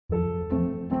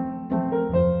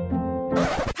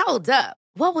Hold up.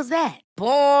 What was that?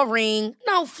 Boring.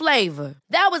 No flavor.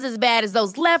 That was as bad as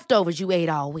those leftovers you ate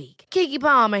all week. Keke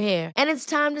Palmer here, and it's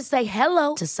time to say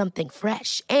hello to something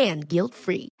fresh and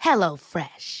guilt-free. Hello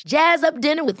Fresh. Jazz up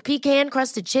dinner with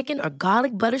pecan-crusted chicken or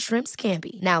garlic butter shrimp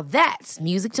scampi. Now that's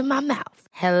music to my mouth.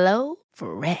 Hello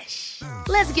Fresh.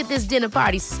 Let's get this dinner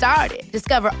party started.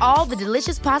 Discover all the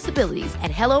delicious possibilities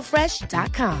at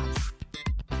hellofresh.com.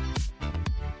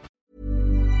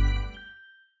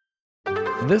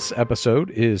 This episode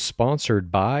is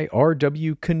sponsored by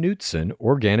R.W. Knutson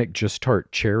Organic Just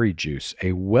Tart Cherry Juice,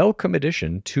 a welcome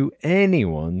addition to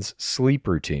anyone's sleep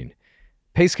routine.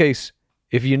 Pace Case,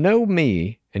 if you know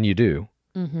me, and you do,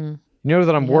 you know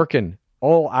that I'm working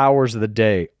all hours of the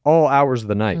day, all hours of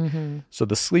the night. So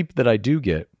the sleep that I do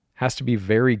get has to be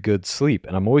very good sleep,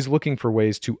 and I'm always looking for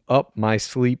ways to up my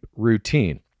sleep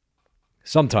routine.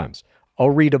 Sometimes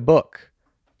I'll read a book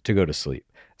to go to sleep.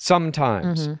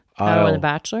 Sometimes The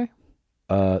Bachelor?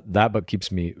 That book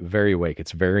keeps me very awake.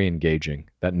 It's very engaging.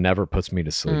 That never puts me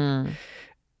to sleep.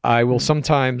 I will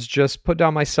sometimes just put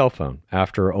down my cell phone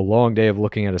after a long day of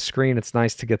looking at a screen. It's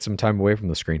nice to get some time away from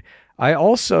the screen. I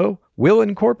also will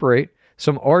incorporate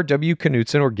some R.W.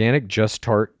 Knutson Organic Just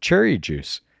Tart Cherry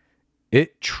Juice.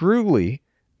 It truly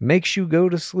makes you go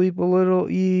to sleep a little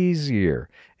easier.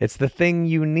 It's the thing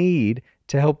you need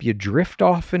to help you drift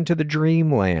off into the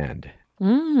dreamland.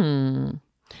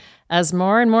 As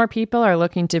more and more people are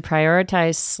looking to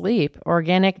prioritize sleep,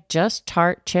 Organic Just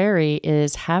Tart Cherry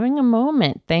is having a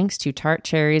moment thanks to Tart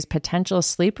Cherry's potential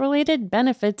sleep-related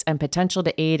benefits and potential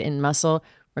to aid in muscle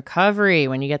recovery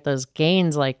when you get those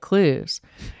gains like clues.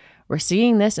 We're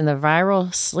seeing this in the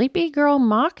viral Sleepy Girl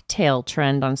mocktail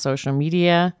trend on social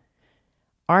media.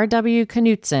 R.W.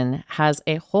 Knutson has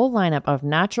a whole lineup of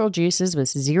natural juices with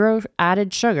zero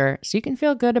added sugar, so you can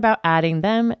feel good about adding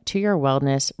them to your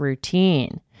wellness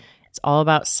routine. It's all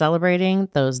about celebrating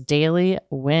those daily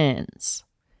wins.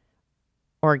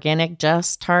 Organic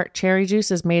Just Tart Cherry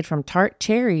Juice is made from tart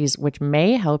cherries, which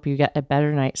may help you get a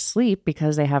better night's sleep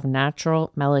because they have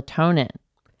natural melatonin.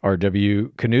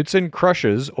 R.W. Knutson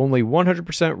crushes only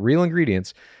 100% real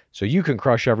ingredients, so you can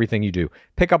crush everything you do.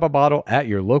 Pick up a bottle at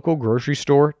your local grocery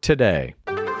store today.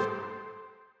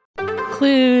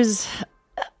 Clues.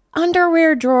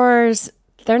 Underwear drawers,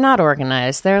 they're not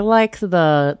organized. They're like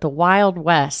the Wild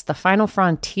West, the final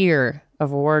frontier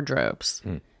of wardrobes.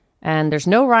 And there's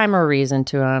no rhyme or reason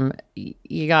to them.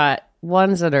 You got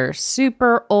ones that are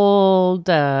super old,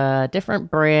 different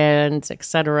brands,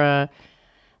 etc.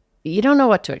 You don't know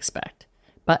what to expect.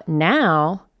 But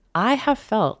now I have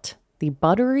felt the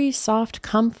buttery soft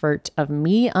comfort of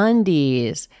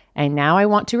MeUndies. And now I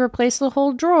want to replace the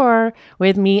whole drawer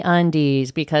with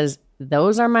MeUndies because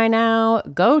those are my now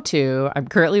go-to. I'm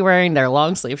currently wearing their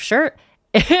long sleeve shirt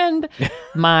and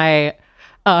my,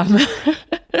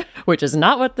 which is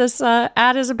not what this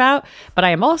ad is about, but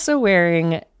I am also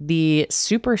wearing the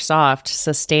super soft,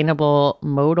 sustainable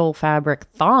modal fabric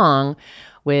thong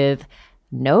with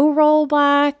no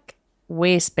rollback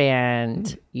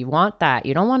waistband. You want that.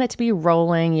 You don't want it to be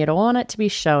rolling. You don't want it to be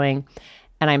showing.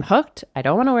 And I'm hooked. I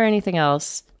don't want to wear anything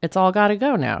else. It's all got to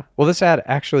go now. Well, this ad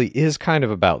actually is kind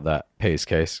of about that, Pace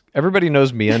Case. Everybody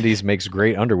knows MeUndies makes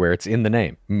great underwear. It's in the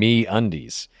name,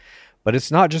 MeUndies. But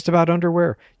it's not just about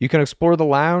underwear. You can explore the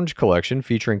lounge collection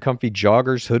featuring comfy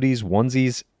joggers, hoodies,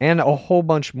 onesies, and a whole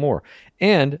bunch more.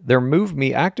 And their Move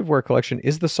Me activewear collection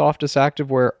is the softest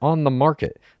activewear on the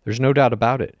market. There's no doubt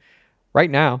about it. Right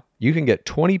now, you can get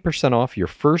 20% off your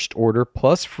first order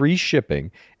plus free shipping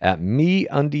at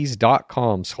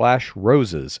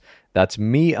MeUndies.com/roses. That's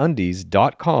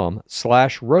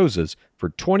MeUndies.com/roses for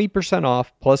 20%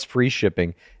 off plus free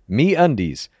shipping.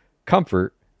 MeUndies,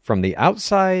 comfort from the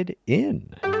outside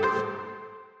in.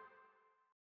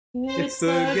 It's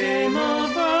the Game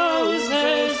of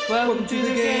Roses. Welcome to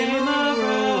the Game of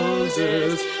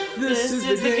Roses. This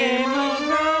is the Game of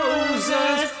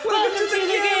Roses. Welcome to the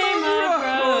Game of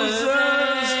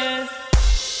Roses.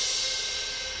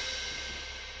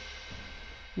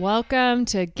 Welcome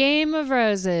to Game of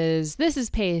Roses. This is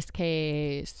Pace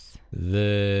Case.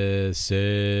 This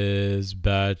is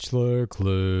Bachelor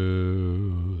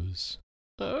Clues.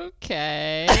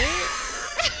 Okay.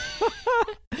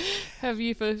 Have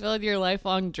you fulfilled your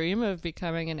lifelong dream of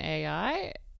becoming an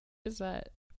AI? Is that...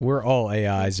 We're all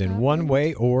AIs in one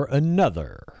way or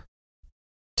another.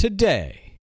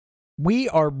 Today, we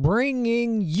are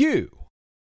bringing you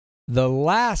the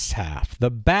last half, the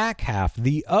back half,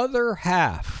 the other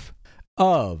half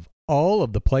of all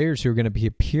of the players who are going to be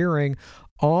appearing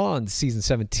on season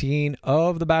 17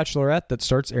 of The Bachelorette that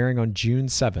starts airing on June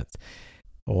 7th.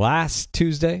 Last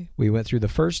Tuesday, we went through the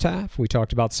first half. We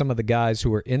talked about some of the guys who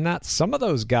were in that. Some of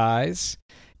those guys,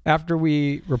 after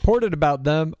we reported about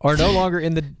them, are no longer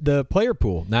in the player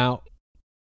pool. Now,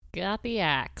 Got the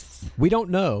axe. we don't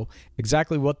know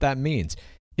exactly what that means.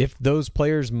 If those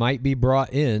players might be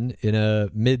brought in a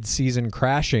mid-season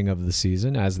crashing of the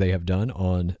season, as they have done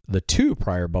on the 2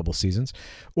 prior bubble seasons,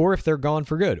 or if they're gone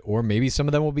for good, or maybe some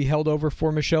of them will be held over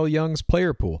for Michelle Young's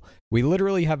player pool. We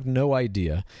literally have no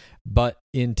idea. But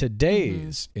in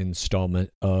today's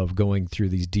installment of going through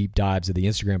these deep dives of the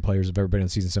Instagram players of everybody on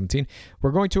season 17,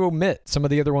 we're going to omit some of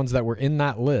the other ones that were in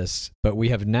that list, but we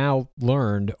have now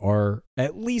learned are,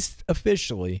 at least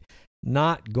officially,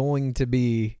 not going to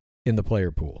be in the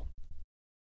player pool.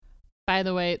 By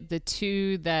the way, the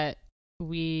 2 that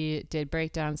we did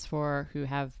breakdowns for who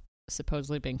have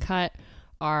supposedly been cut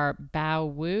are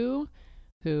Bao Wu,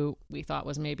 who we thought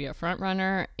was maybe a front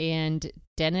runner, and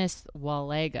Dennis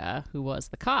Walega, who was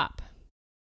the cop.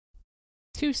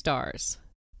 2 stars.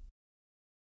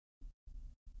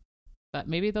 But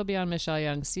maybe they'll be on Michelle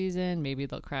Young's season. Maybe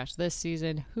they'll crash this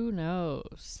season. Who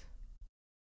knows?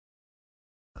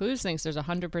 Clues thinks there's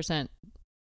 100%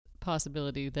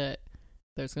 possibility that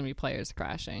there's going to be players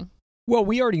crashing. Well,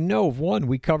 we already know of one.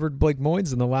 We covered Blake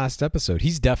Moynes in the last episode.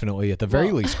 He's definitely, at the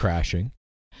very least, crashing.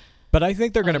 But I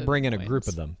think they're going to bring in a group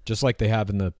of them, just like they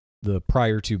have in the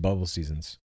prior 2 bubble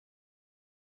seasons.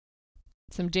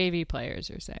 Some JV players,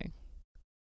 you're saying?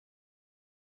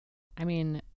 I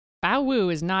mean, Bao Wu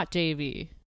is not JV.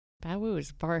 Bao Wu is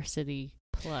varsity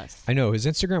plus. I know. His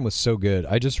Instagram was so good.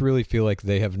 I just really feel like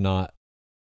we have not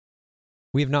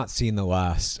seen the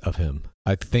last of him.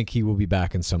 I think he will be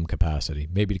back in some capacity.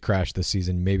 Maybe to crash this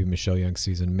season, maybe Michelle Young's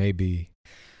season, maybe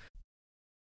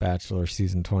Bachelor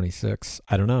season 26.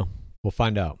 I don't know. We'll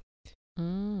find out.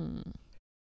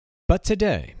 But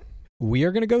today, we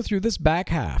are going to go through this back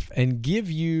half and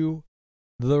give you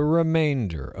the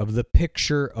remainder of the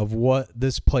picture of what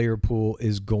this player pool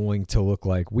is going to look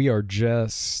like. We are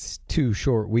just 2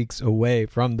 short weeks away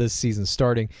from this season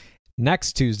starting.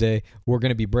 Next Tuesday, we're going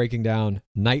to be breaking down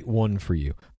Night 1 for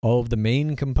you. All of the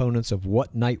main components of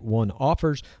what Night 1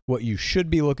 offers, what you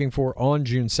should be looking for on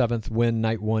June 7th when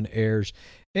Night 1 airs.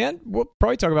 And we'll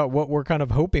probably talk about what we're kind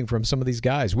of hoping from some of these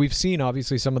guys. We've seen,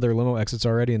 obviously, some of their limo exits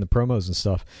already in the promos and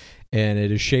stuff, and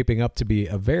it is shaping up to be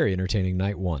a very entertaining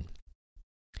Night 1.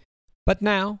 But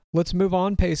now, let's move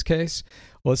on, Pace Case.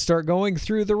 Let's start going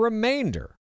through the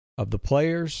remainder of the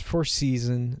players for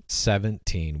season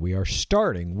 17. We are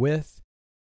starting with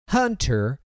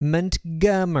Hunter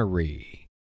Montgomery.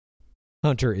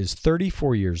 Hunter is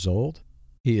 34 years old.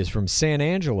 He is from San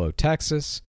Angelo,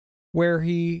 Texas, where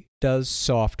he does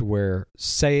software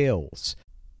sales.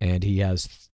 And he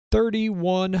has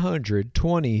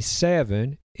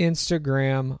 3,127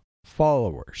 Instagram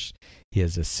followers. He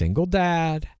is a single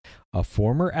dad, a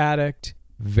former addict,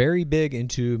 very big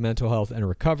into mental health and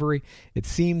recovery. It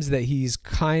seems that he's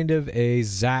kind of a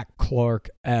Zach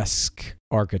Clark-esque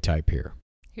archetype here.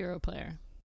 Hero player.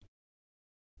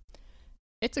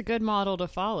 It's a good model to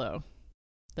follow.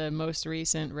 The most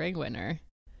recent ring winner.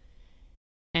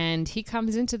 And he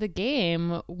comes into the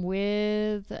game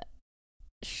with,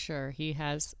 sure, he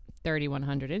has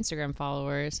 3,100 Instagram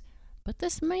followers, but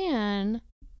this man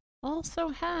also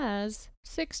has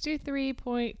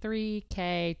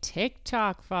 63.3K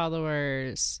TikTok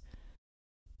followers.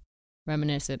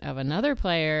 Reminiscent of another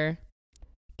player,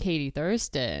 Katie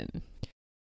Thurston.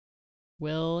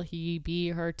 Will he be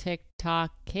her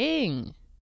TikTok king?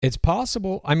 It's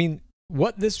possible. I mean,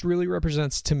 what this really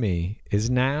represents to me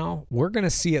is now we're going to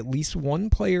see at least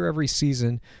one player every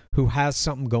season who has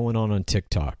something going on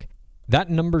TikTok. That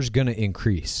number's going to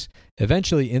increase.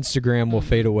 Eventually, Instagram will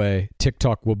fade away.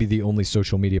 TikTok will be the only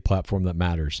social media platform that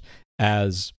matters.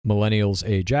 As millennials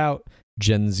age out,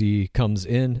 Gen Z comes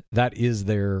in, that is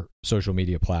their social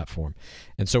media platform.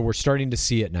 And so we're starting to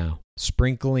see it now,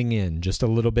 sprinkling in just a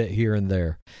little bit here and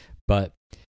there. But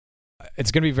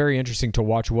it's going to be very interesting to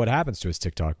watch what happens to his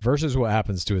TikTok versus what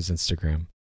happens to his Instagram.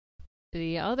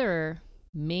 The other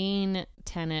main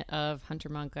tenet of Hunter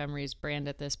Montgomery's brand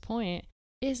at this point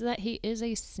is that he is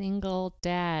a single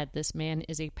dad. This man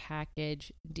is a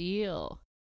package deal.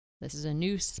 This is a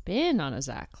new spin on a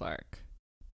Zach Clark.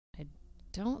 I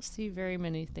don't see very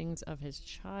many things of his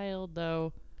child,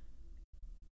 though.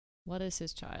 What is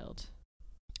his child?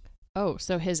 Oh,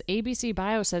 so his ABC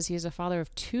bio says he is a father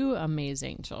of 2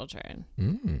 amazing children.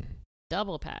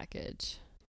 Double package.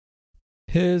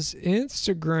 His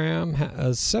Instagram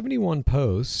has 71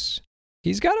 posts.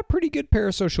 He's got a pretty good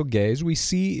parasocial gaze. We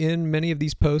see in many of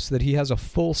these posts that he has a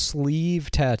full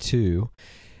sleeve tattoo.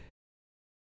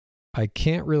 I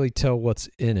can't really tell what's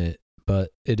in it, but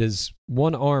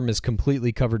one arm is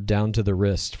completely covered down to the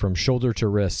wrist, from shoulder to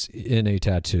wrist in a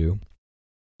tattoo.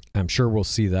 I'm sure we'll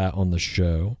see that on the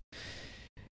show.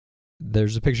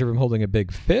 There's a picture of him holding a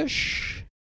big fish.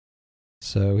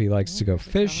 So he likes to go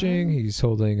fishing. He's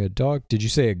holding a dog. Did you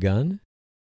say a gun?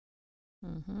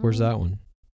 Mm-hmm. Where's that one?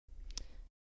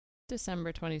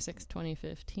 December 26,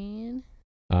 2015.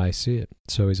 I see it.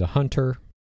 So he's a hunter.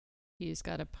 He's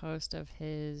got a post of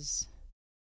his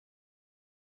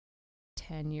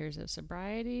 10 years of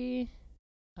sobriety.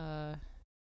 Ring?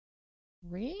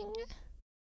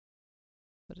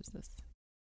 What is this?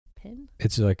 Pin?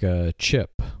 It's like a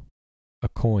chip, a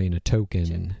coin, a token.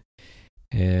 Chip.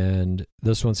 And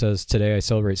this one says, today I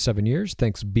celebrate 7 years.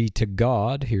 Thanks be to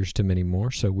God. Here's to many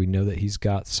more. So we know that he's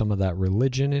got some of that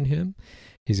religion in him.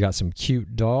 He's got some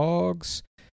cute dogs.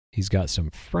 He's got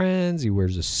some friends. He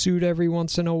wears a suit every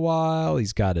once in a while.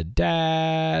 He's got a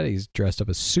dad. He's dressed up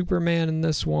as Superman in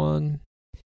this one.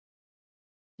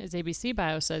 His ABC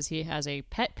bio says he has a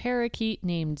pet parakeet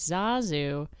named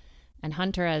Zazu, and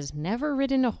Hunter has never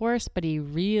ridden a horse, but he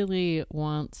really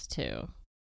wants to.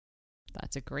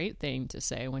 That's a great thing to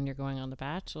say when you're going on The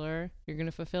Bachelor. You're going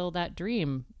to fulfill that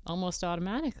dream almost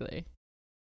automatically.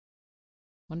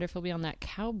 Wonder if he'll be on that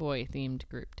cowboy-themed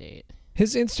group date.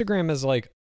 His Instagram is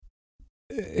like,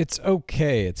 it's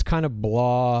okay. It's kind of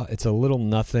blah. It's a little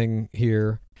nothing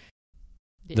here.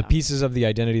 Yeah. The pieces of the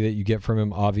identity that you get from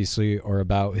him obviously are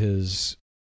about his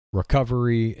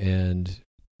recovery and,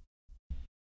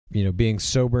 you know, being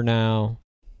sober now.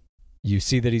 You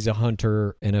see that he's a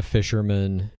hunter and a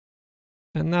fisherman.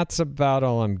 And that's about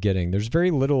all I'm getting. There's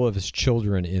very little of his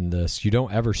children in this. You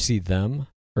don't ever see them.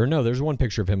 Or no, there's one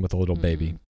picture of him with a little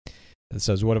baby. It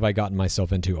says, what have I gotten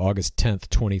myself into? August 10th,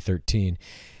 2013.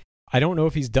 I don't know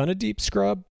if he's done a deep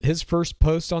scrub. His first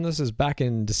post on this is back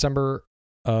in December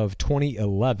of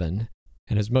 2011.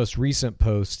 And his most recent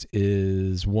post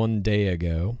is 1 day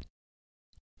ago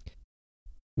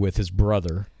with his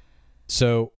brother.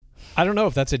 So I don't know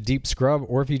if that's a deep scrub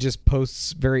or if he just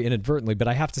posts very inadvertently, but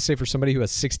I have to say, for somebody who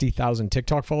has 60,000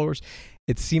 TikTok followers,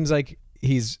 it seems like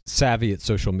he's savvy at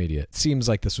social media. It seems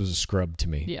like this was a scrub to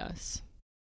me. Yes.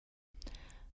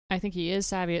 I think he is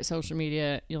savvy at social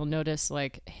media. You'll notice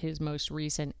like his most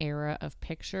recent era of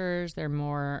pictures, they're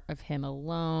more of him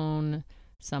alone,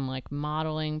 some like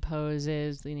modeling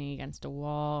poses, leaning against a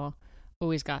wall.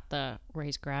 Oh, he's got where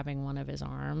he's grabbing one of his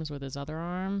arms with his other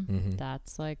arm. Mm-hmm.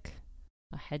 That's like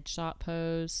a headshot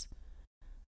pose.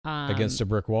 Against a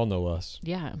brick wall, no less.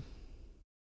 Yeah.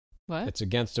 What? It's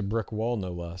against a brick wall,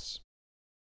 no less.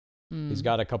 He's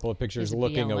got a couple of pictures His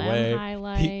looking BLM away.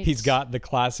 highlights. He's got the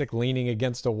classic leaning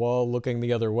against a wall, looking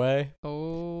the other way.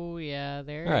 Oh, yeah,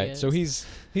 there All right, he is. so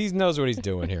he knows what he's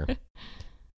doing here.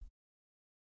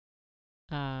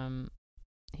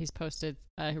 He's posted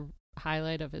a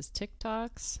highlight of his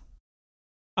TikToks.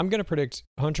 I'm going to predict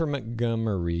Hunter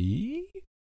Montgomery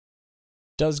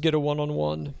does get a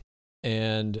one-on-one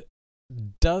and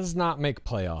does not make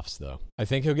playoffs, though. I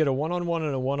think he'll get a one-on-one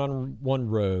and a one-on-one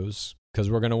rose because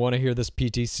we're going to want to hear this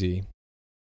PTC.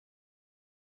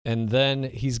 And then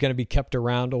he's going to be kept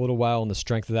around a little while on the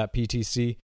strength of that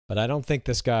PTC, but I don't think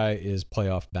this guy is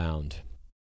playoff bound.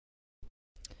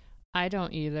 I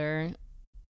don't either.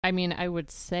 I mean, I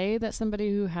would say that somebody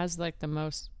who has like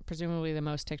presumably the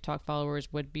most TikTok followers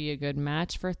would be a good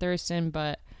match for Thurston,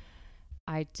 but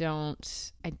I don't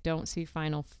see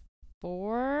Final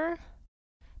Four.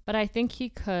 But I think he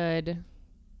could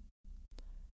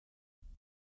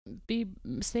be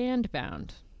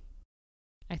sandbound.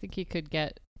 I think he could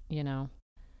get, the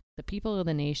people of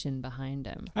the nation behind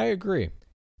him. I agree.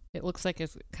 It looks like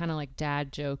it's kind of like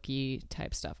dad jokey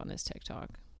type stuff on his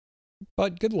TikTok.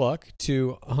 But good luck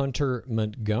to Hunter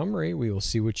Montgomery. We will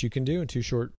see what you can do in 2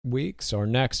 short weeks. Our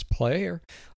next player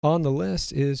on the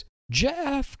list is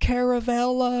Jeff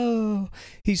Caravello.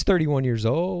 He's 31 years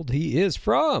old. He is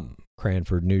from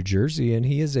Cranford, New Jersey, and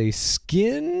he is a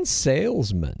skin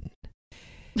salesman.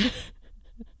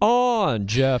 On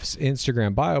Jeff's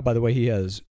Instagram bio, by the way, he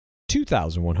has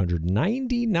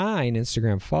 2,199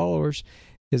 Instagram followers.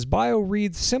 His bio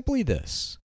reads simply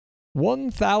this: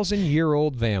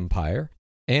 1,000-year-old vampire,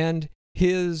 and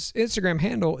his Instagram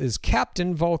handle is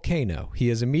Captain Volcano. He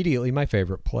is immediately my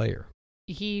favorite player.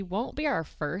 He won't be our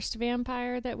first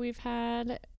vampire that we've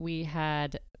had. We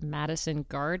had Madison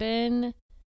Garden,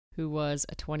 who was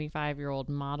a 25-year-old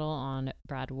model on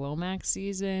Brad Womack's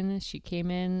season. She came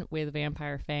in with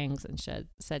vampire fangs and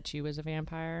said she was a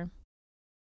vampire.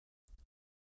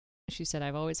 She said,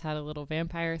 I've always had a little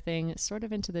vampire thing, sort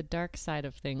of into the dark side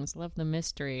of things, love the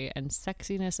mystery and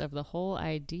sexiness of the whole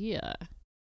idea.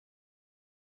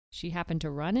 she happened to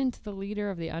run into the leader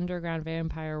of the underground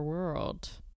vampire world,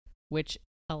 which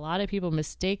a lot of people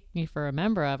mistake me for a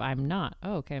member of. I'm not.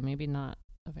 Oh, okay, maybe not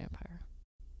a vampire.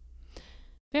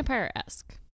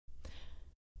 Vampire-esque.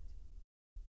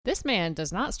 This man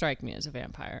does not strike me as a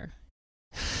vampire.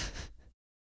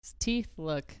 His teeth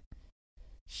look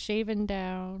shaven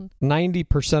down.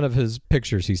 90% of his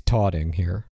pictures he's taunting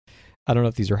here. I don't know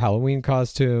if these are Halloween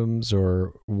costumes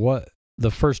or what.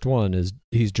 The first one is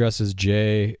he's dressed as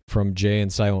Jay from Jay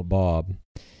and Silent Bob.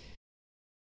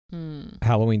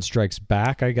 Halloween Strikes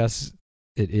Back, I guess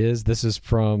it is. This is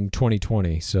from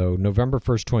 2020. So November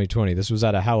 1st, 2020. This was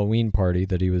at a Halloween party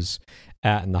that he was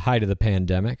at in the height of the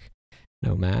pandemic.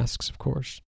 No masks, of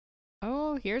course.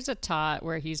 Oh, here's a tot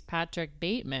where he's Patrick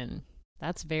Bateman.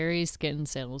 That's very skin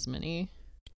salesman-y.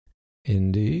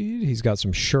 Indeed. He's got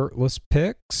some shirtless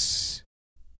pics.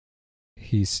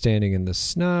 He's standing in the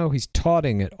snow. He's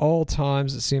taunting at all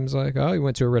times, it seems like. Oh, he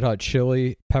went to a Red Hot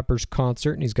Chili Peppers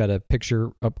concert, and he's got a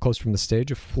picture up close from the stage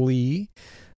of Flea.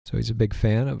 So he's a big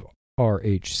fan of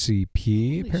RHCP,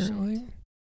 Holy apparently. shit.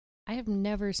 I have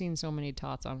never seen so many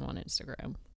tots on one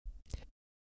Instagram.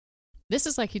 This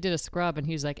is like he did a scrub, and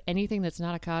he's like, anything that's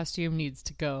not a costume needs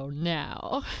to go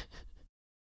now.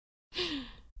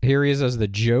 Here he is as the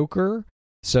Joker.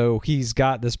 So he's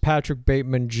got this Patrick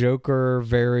Bateman Joker,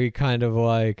 very kind of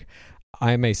like,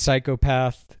 I'm a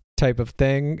psychopath type of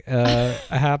thing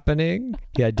happening.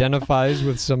 He identifies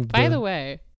with some... By the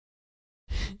way,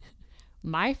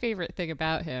 my favorite thing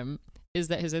about him is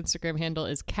that his Instagram handle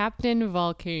is Captain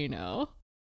Volcano.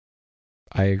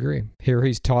 I agree. Here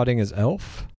he's taunting as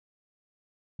Elf.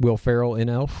 Will Ferrell in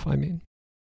Elf, I mean.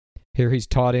 Here he's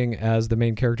taunting as the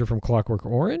main character from Clockwork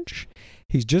Orange.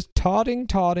 He's just taunting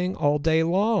all day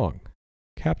long.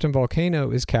 Captain Volcano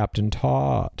is Captain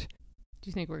Todd. Do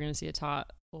you think we're going to see a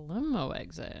tot limo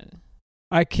exit?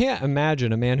 I can't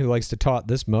imagine a man who likes to taunt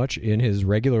this much in his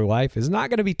regular life is not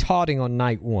going to be taunting on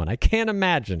night one. I can't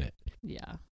imagine it.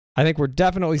 Yeah. I think we're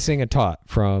definitely seeing a taunt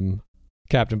from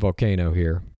Captain Volcano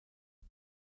here.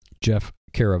 Jeff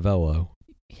Caravello.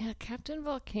 Yeah, Captain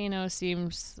Volcano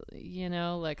seems,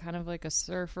 like kind of like a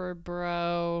surfer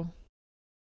bro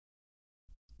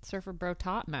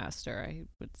tot master, I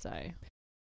would say.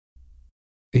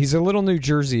 He's a little New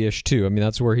Jersey-ish too. I mean,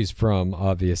 that's where he's from,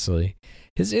 obviously.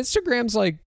 His Instagram's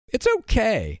like, it's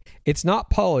okay. It's not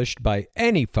polished by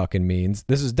any fucking means.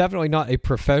 This is definitely not a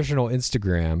professional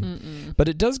Instagram, but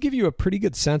it does give you a pretty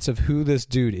good sense of who this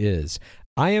dude is.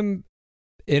 In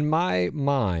my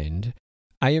mind,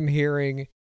 I am hearing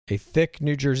a thick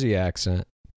New Jersey accent.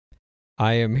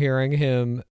 I am hearing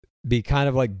him be kind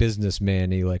of like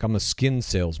businessman-y, like I'm a skin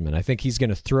salesman. I think he's going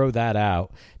to throw that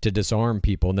out to disarm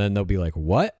people, and then they'll be like,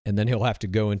 what? And then he'll have to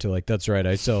go into like, that's right,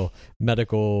 I sell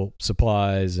medical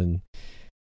supplies and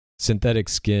synthetic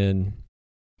skin.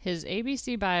 His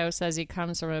ABC bio says he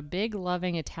comes from a big,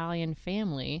 loving Italian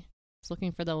family. He's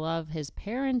looking for the love his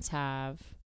parents have.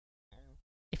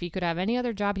 If he could have any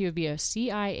other job, he would be a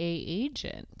CIA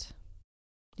agent.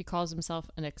 He calls himself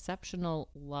an exceptional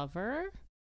lover.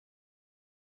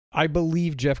 I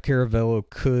believe Jeff Caravello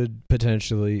could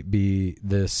potentially be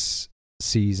this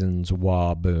season's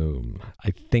Waboom.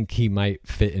 I think he might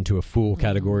fit into a fool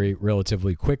category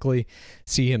relatively quickly,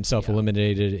 see himself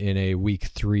eliminated in a week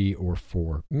 3 or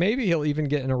 4. Maybe he'll even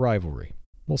get in a rivalry.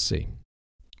 We'll see.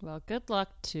 Well, good luck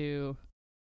to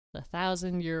the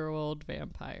 1,000-year-old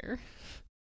vampire.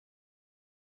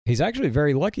 He's actually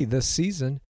very lucky this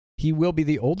season. He will be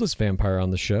the oldest vampire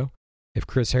on the show. If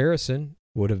Chris Harrison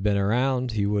would have been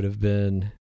around, he would have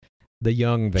been the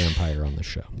young vampire on the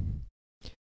show.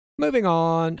 Moving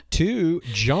on to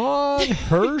John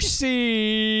Hersey.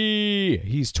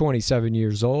 He's 27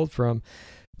 years old from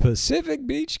Pacific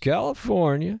Beach,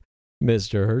 California.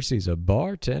 Mr. Hersey's a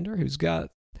bartender who's got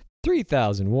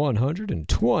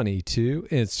 3,122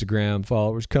 Instagram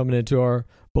followers coming into our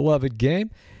beloved game.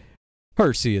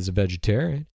 Hersey is a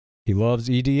vegetarian. He loves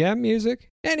EDM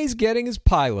music, and he's getting his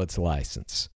pilot's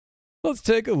license. Let's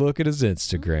take a look at his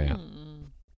Instagram.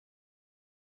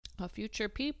 A future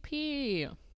PP.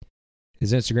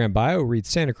 His Instagram bio reads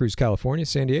Santa Cruz, California,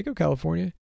 San Diego,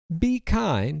 California. Be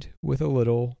kind, with a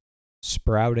little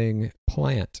sprouting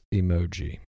plant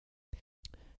emoji.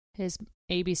 His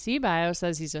ABC bio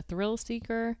says he's a thrill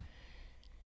seeker.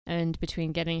 And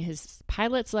between getting his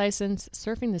pilot's license,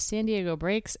 surfing the San Diego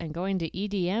breaks, and going to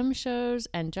EDM shows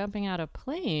and jumping out of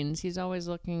planes, he's always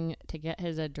looking to get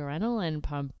his adrenaline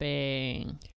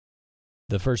pumping.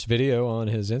 The first video on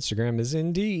his Instagram is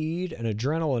indeed an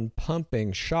adrenaline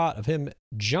pumping shot of him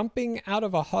jumping out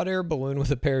of a hot air balloon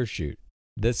with a parachute.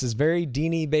 This is very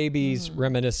Deanie Babies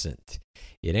reminiscent.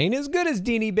 It ain't as good as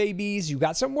Deanie Babies. You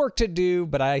got some work to do,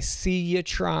 but I see you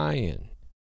trying.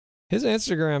 His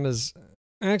Instagram is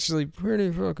actually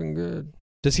pretty fucking good.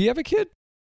 Does he have a kid?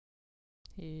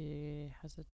 He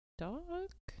has a dog?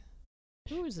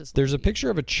 Who is this? There's a lady? picture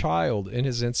of a child in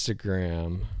his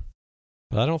Instagram,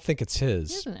 but I don't think it's He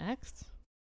his. has an ex.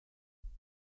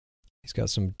 He's got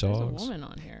some There's dogs. a woman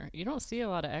on here. You don't see a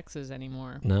lot of exes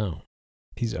anymore. No,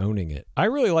 he's owning it. I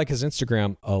really like his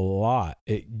Instagram a lot.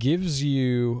 It gives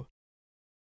you,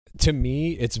 to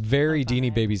me, it's very A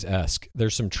Deanie vibe. Babies-esque.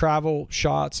 There's some travel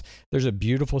shots. There's a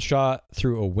beautiful shot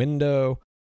through a window.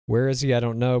 Where is he? I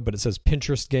don't know, but it says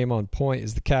Pinterest game on point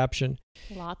is the caption.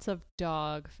 Lots of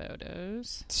dog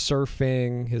photos.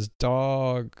 Surfing, his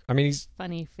dog. I mean, he's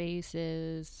Funny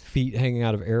faces. feet hanging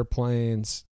out of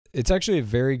airplanes. It's actually a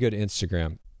very good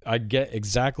Instagram. I get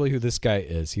exactly who this guy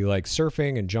is. He likes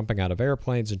surfing and jumping out of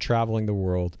airplanes and traveling the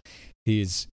world.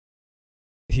 He's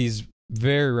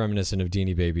very reminiscent of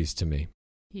Deanie Babies to me.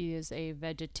 He is a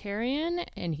vegetarian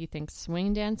and he thinks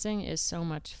swing dancing is so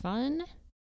much fun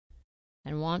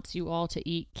and wants you all to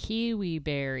eat kiwi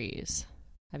berries.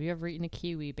 Have you ever eaten a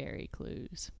kiwi berry,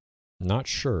 Clues? Not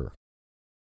sure.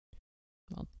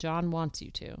 Well, John wants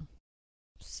you to,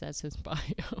 says his bio.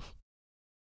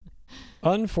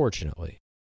 Unfortunately,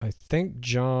 I think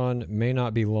John may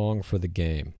not be long for the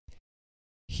game.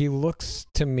 He looks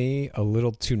to me a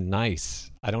little too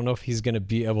nice. I don't know if he's going to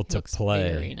be able to Looks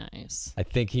play. very nice. I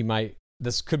think he might.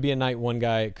 This could be a night one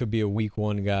guy. It could be a week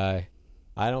one guy.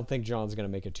 I don't think John's going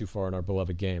to make it too far in our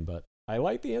beloved game, but I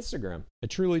like the Instagram. I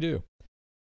truly do.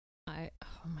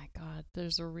 Oh my God,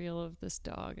 there's a reel of this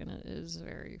dog and it is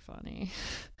very funny.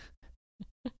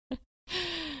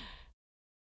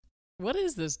 What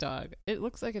is this dog? It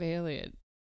looks like an alien.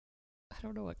 I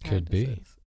don't know what kind Could this be.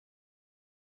 is.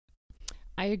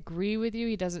 I agree with you.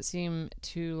 He doesn't seem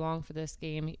too long for this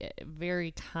game.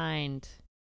 Very kind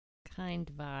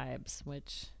vibes,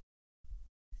 which,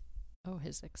 oh,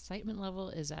 his excitement level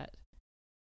is at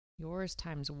yours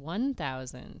times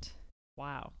 1,000.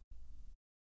 Wow.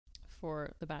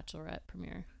 For the Bachelorette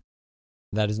premiere.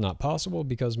 That is not possible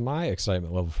because my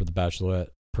excitement level for the Bachelorette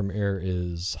premiere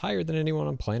is higher than anyone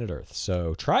on planet Earth.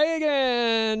 So try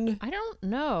again. I don't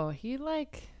know.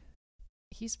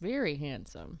 He's very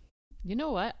handsome. You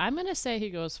know what? I'm going to say he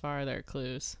goes farther,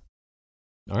 Clues.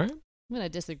 All right. I'm going to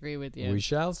disagree with you. We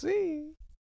shall see.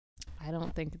 I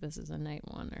don't think this is a night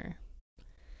one.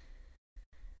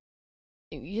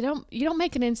 You don't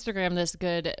make an Instagram this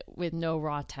good with no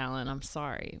raw talent. I'm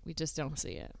sorry. We just don't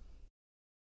see it.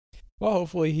 Well,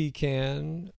 hopefully he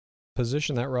can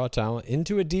position that raw talent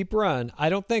into a deep run. I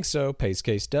don't think so. Pace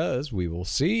Case does. We will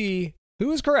see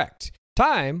who is correct.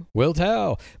 Time will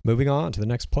tell. Moving on to the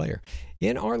next player.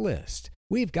 In our list,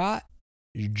 we've got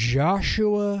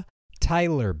Joshua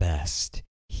Tyler Best.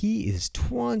 He is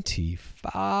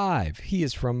 25. He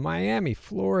is from Miami,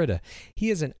 Florida. He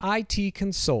is an IT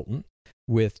consultant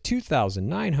with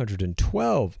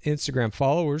 2,912 Instagram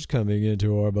followers coming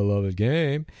into our beloved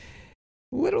game.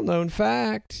 Little known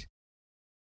fact,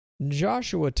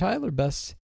 Joshua Tyler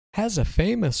Best has a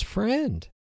famous friend.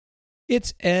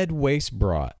 It's Ed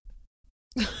Wastebrot.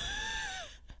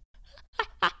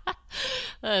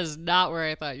 That is not where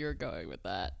I thought you were going with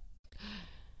that.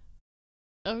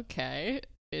 Okay.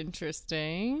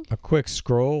 Interesting. A quick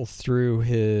scroll through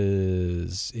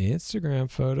his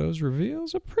Instagram photos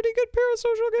reveals a pretty good pair of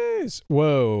social gays.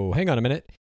 Whoa, hang on a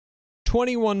minute.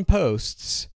 21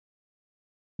 posts,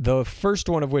 the first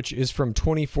one of which is from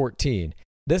 2014.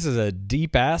 This is a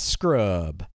deep-ass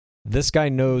scrub. This guy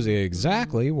knows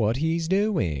exactly what he's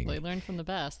doing. They learned from the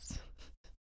best.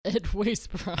 Ed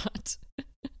Wastebrot.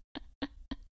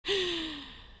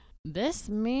 This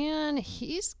man,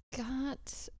 he's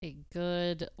got a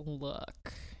good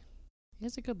look. He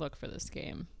has a good look for this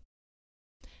game.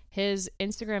 His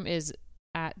Instagram is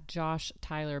at Josh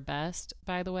Tyler Best,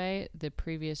 by the way. The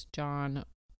previous John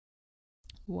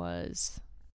was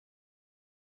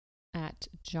at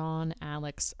John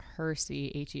Alex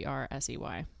Hersey,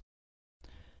 Hersey.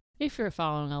 If you're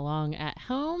following along at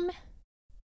home,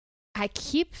 I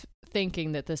keep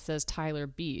thinking that this says Tyler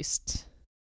Beast.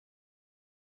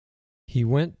 He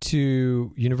went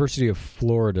to University of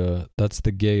Florida. That's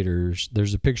the Gators.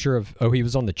 There's a picture of, he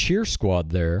was on the cheer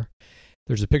squad there.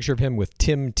 There's a picture of him with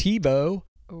Tim Tebow,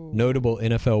 Ooh. notable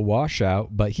NFL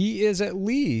washout, but he is at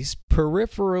least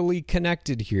peripherally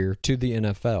connected here to the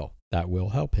NFL. That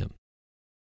will help him.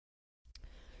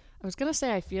 I was going to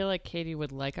say I feel like Katie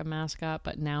would like a mascot,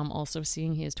 but now I'm also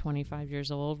seeing he is 25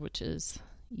 years old, which is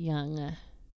young.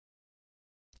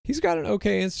 He's got an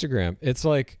okay Instagram. It's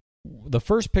like the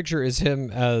first picture is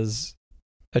him as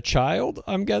a child,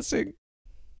 I'm guessing.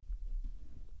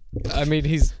 I mean,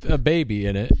 he's a baby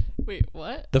in it. Wait,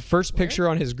 what? The first picture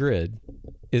on his grid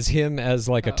is him as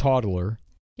like a toddler.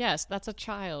 Yes, that's a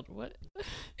child. What?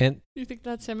 And You think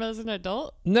that's him as an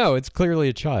adult? no, it's clearly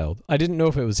a child. I didn't know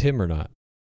if it was him or not,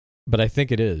 but I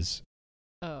think it is.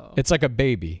 Oh. It's like a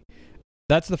baby.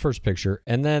 That's the first picture.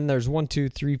 And then there's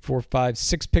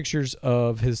 6 pictures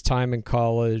of his time in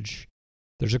college.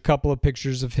 There's a couple of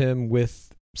pictures of him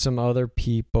with some other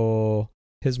people,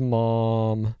 his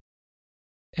mom,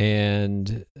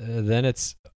 and then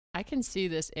it's... I can see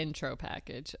this intro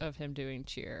package of him doing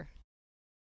cheer.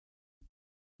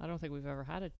 I don't think we've ever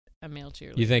had a male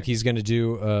cheerleader. You think he's going to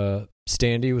do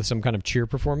standee with some kind of cheer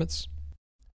performance?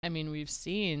 I mean, we've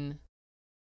seen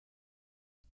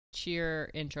cheer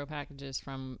intro packages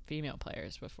from female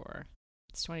players before.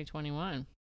 It's 2021.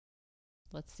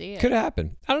 Let's see it. Could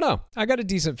happen. I don't know. I got a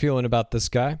decent feeling about this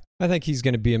guy. I think he's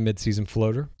going to be a mid-season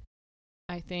floater.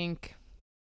 I think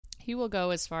he will go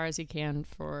as far as he can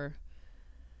for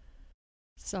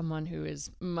someone who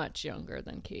is much younger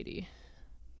than Katie.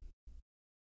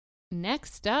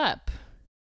 Next up,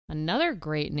 another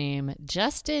great name,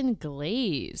 Justin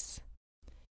Glaze.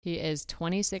 He is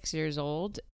 26 years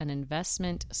old, an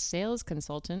investment sales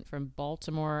consultant from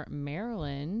Baltimore,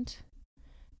 Maryland.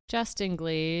 Justin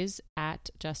Glaze, at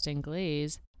Justin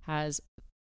Glaze, has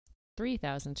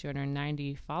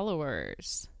 3,290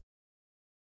 followers.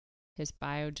 His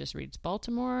bio just reads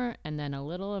Baltimore, and then a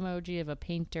little emoji of a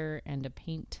painter and a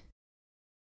paint.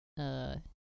 What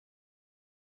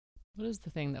is the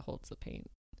thing that holds the paint?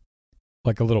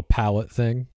 Like a little palette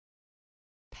thing.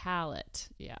 Palette,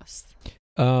 yes.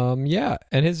 Yeah,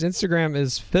 and his Instagram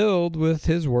is filled with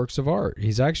his works of art.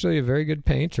 He's actually a very good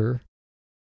painter.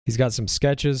 He's got some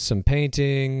sketches, some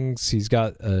paintings. He's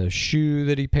got a shoe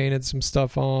that he painted some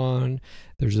stuff on.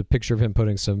 There's a picture of him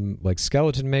putting some like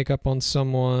skeleton makeup on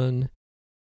someone.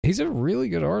 He's a really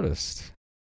good artist.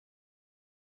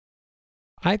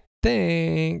 I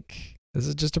think, this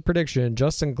is just a prediction,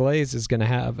 Justin Glaze is going to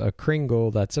have a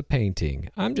Kringle that's a painting.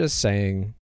 I'm just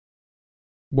saying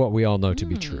what we all know to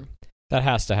be true. That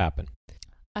has to happen.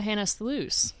 Hannah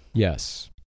Sluice. Yes.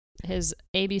 His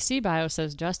ABC bio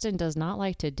says Justin does not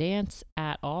like to dance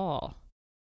at all.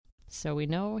 So we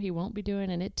know he won't be doing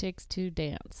an It Takes Two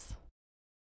dance.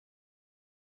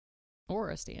 Or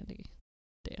a standee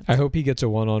dance. I hope he gets a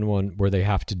one-on-one where they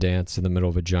have to dance in the middle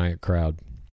of a giant crowd.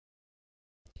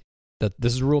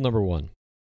 This is rule number 1.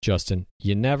 Justin,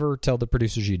 you never tell the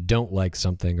producers you don't like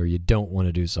something or you don't want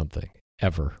to do something.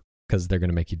 Ever. Because they're going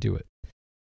to make you do it.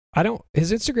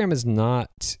 His Instagram is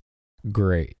not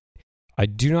great. I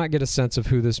do not get a sense of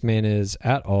who this man is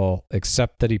at all,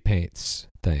 except that he paints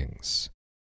things.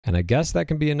 And I guess that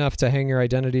can be enough to hang your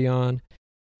identity on,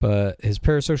 but his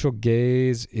parasocial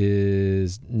gaze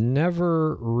is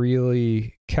never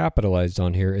really capitalized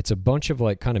on here. It's a bunch of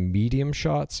like kind of medium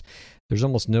shots. There's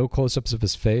almost no close-ups of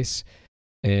his face,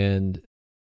 and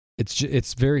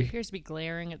it's very... He appears to be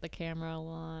glaring at the camera a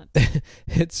lot.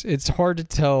 It's hard to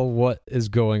tell what is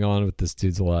going on with this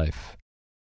dude's life.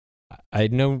 I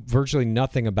know virtually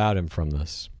nothing about him from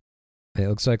this. It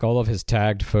looks like all of his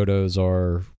tagged photos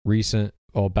are recent,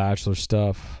 all Bachelor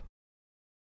stuff.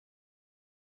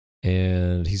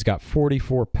 And he's got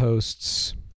 44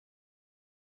 posts.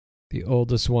 The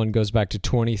oldest one goes back to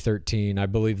 2013. I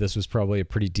believe this was probably a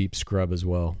pretty deep scrub as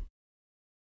well.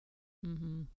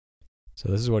 Mm-hmm. So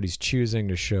this is what he's choosing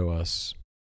to show us.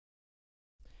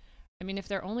 I mean, if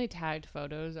their only tagged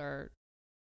photos are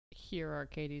 "Here are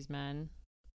Katie's men,"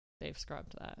 they've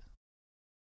scrubbed that.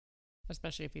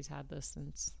 Especially if he's had this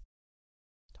since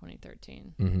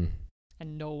 2013. Mm-hmm.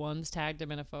 And no one's tagged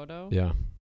him in a photo. Yeah.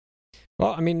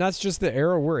 Well, I mean, that's just the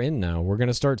era we're in now. We're going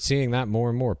to start seeing that more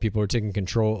and more. People are taking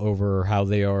control over how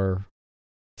they are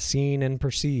seen and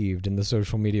perceived in the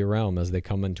social media realm as they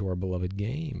come into our beloved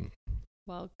game.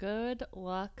 Well, good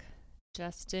luck,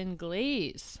 Justin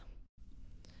Glaze.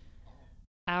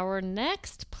 Our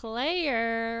next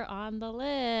player on the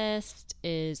list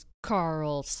is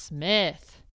Carl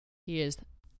Smith. He is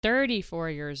 34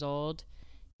 years old.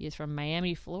 He is from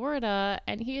Miami, Florida,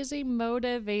 and he is a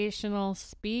motivational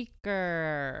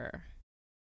speaker.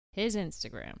 His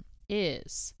Instagram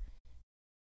is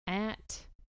at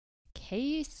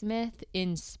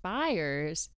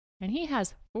 @KSmithInspires, and he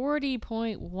has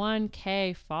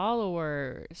 40.1K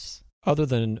followers. Other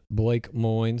than Blake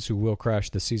Moynes, who will crash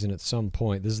the season at some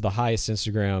point, this is the highest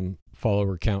Instagram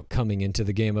follower count coming into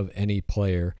the game of any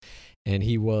player. And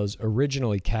he was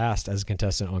originally cast as a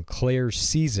contestant on Claire's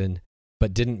season,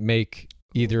 but didn't make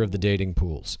either of the dating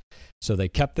pools. So they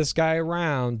kept this guy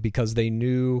around because they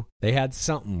knew they had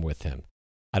something with him.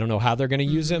 I don't know how they're going to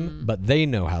use him, but they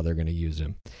know how they're going to use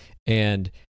him.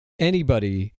 And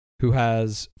anybody who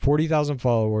has 40,000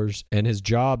 followers and his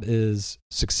job is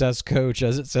success coach,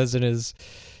 as it says in his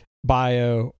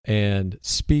bio, and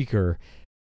speaker,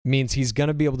 means he's going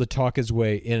to be able to talk his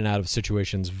way in and out of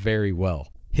situations very well.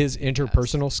 His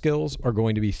interpersonal skills are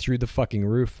going to be through the fucking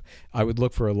roof. I would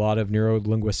look for a lot of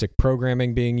neuro-linguistic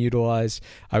programming being utilized.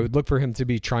 I would look for him to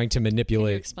be trying to manipulate.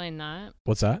 Can you explain that?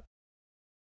 What's that?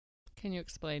 Can you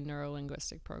explain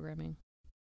neuro-linguistic programming?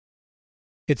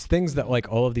 It's things that like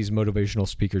all of these motivational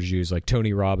speakers use, like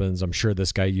Tony Robbins. I'm sure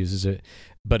this guy uses it,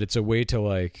 but it's a way to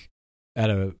like, at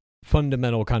a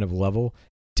fundamental kind of level,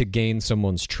 to gain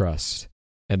someone's trust.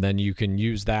 And then you can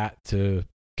use that to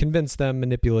convince them,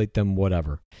 manipulate them,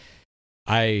 whatever.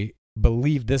 I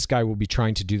believe this guy will be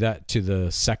trying to do that to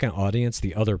the second audience,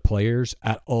 the other players,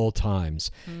 at all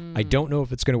times. I don't know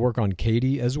if it's going to work on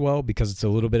Katie as well, because it's a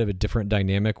little bit of a different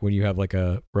dynamic when you have like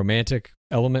a romantic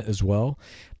element as well.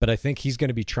 But I think he's going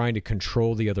to be trying to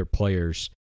control the other players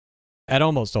at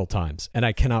almost all times. And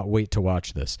I cannot wait to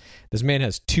watch this. This man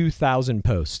has 2,000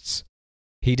 posts.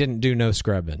 He didn't do no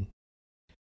scrubbing.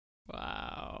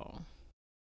 Wow.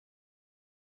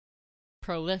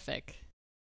 Prolific.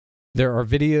 There are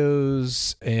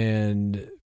videos and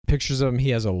pictures of him.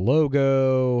 He has a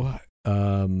logo.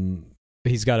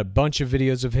 He's got a bunch of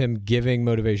videos of him giving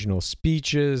motivational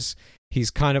speeches. He's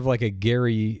kind of like a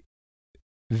Gary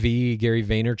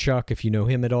Vaynerchuk, if you know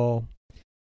him at all.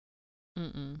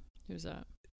 Who's that?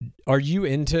 Are you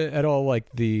into at all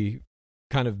like the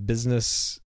kind of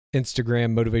business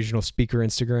Instagram, motivational speaker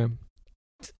Instagram?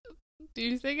 Do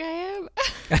you think I am?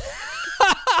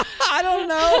 I don't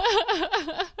know.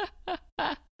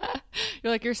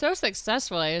 You're like, you're so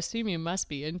successful, I assume you must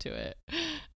be into it.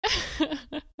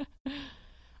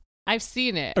 I've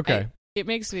seen it. Okay. It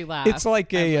makes me laugh. It's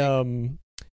like a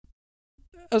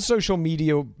social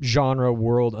media genre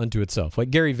world unto itself. Like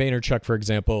Gary Vaynerchuk, for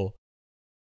example,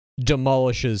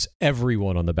 demolishes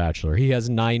everyone on The Bachelor. He has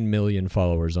 9 million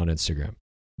followers on Instagram.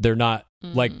 They're not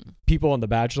like people on The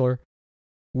Bachelor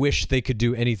wish they could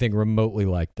do anything remotely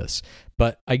like this.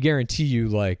 But I guarantee you,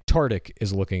 like, Tardik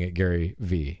is looking at Gary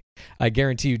V. I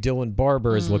guarantee you Dylan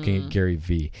Barber is looking at Gary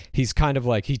V. He's kind of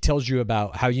like, he tells you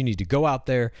about how you need to go out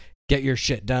there, get your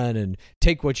shit done, and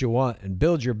take what you want and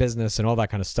build your business and all that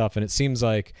kind of stuff. And it seems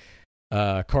like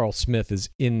Carl Smith is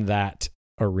in that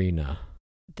arena.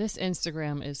 This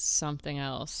Instagram is something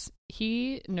else.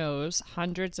 He knows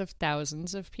hundreds of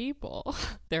thousands of people.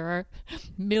 There are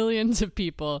millions of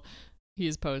people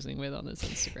he's posing with on this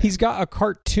Instagram. He's got a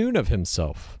cartoon of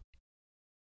himself.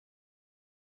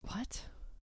 What?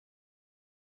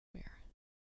 Where?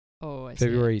 Oh, I see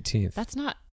February it. 18th. That's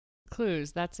not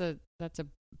clues. That's a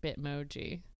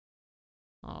Bitmoji.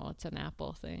 Oh, it's an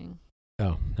Apple thing.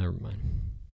 Oh, never mind.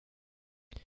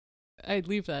 I'd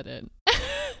leave that in.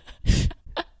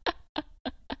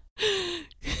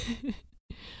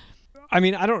 I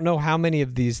mean, I don't know how many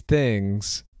of these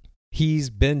things he's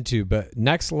been to, but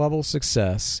Next Level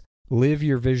Success, Live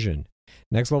Your Vision.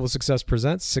 Next Level Success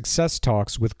presents Success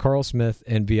Talks with Carl Smith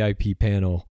and VIP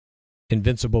panel,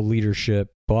 Invincible Leadership,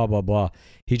 blah, blah, blah.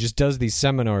 He just does these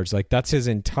seminars. Like, that's his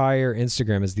entire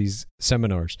Instagram is these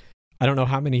seminars. I don't know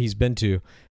how many he's been to,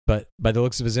 but by the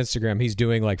looks of his Instagram, he's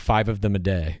doing like 5 of them a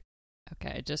day.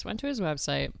 Okay, I just went to his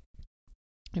website.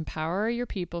 Empower your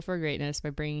people for greatness by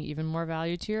bringing even more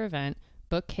value to your event.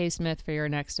 Book K. Smith for your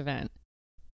next event.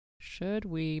 Should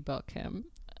we book him?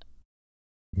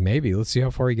 Maybe. Let's see how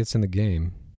far he gets in the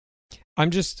game.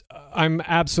 I'm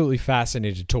absolutely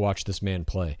fascinated to watch this man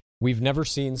play. We've never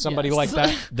seen somebody like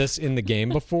this in the game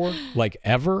before, like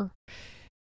ever.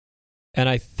 And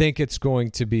I think it's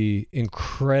going to be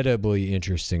incredibly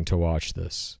interesting to watch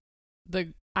this.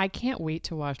 I can't wait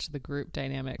to watch the group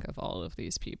dynamic of all of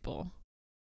these people.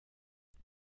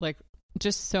 Like,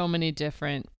 just so many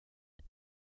different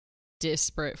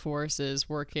disparate forces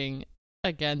working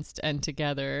against and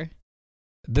together.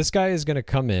 This guy is going to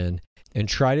come in and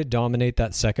try to dominate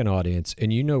that second audience,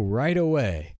 and you know right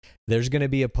away there's going to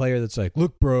be a player that's like,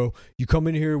 look, bro, you come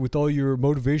in here with all your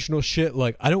motivational shit,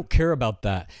 like, I don't care about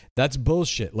that. That's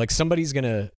bullshit. Like, somebody's going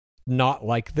to not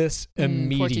like this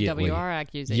immediately. 4TWR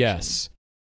accusation. Yes.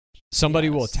 Somebody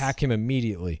will attack him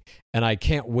immediately, and I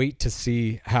can't wait to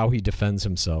see how he defends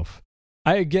himself.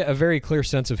 I get a very clear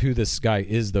sense of who this guy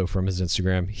is, though, from his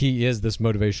Instagram. He is this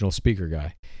motivational speaker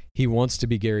guy. He wants to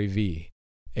be Gary V,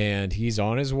 and he's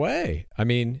on his way. I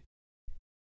mean,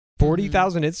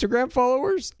 40,000 Instagram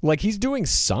followers? Like, he's doing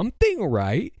something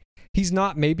right. He's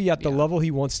not maybe at the level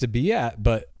he wants to be at,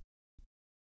 but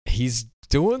he's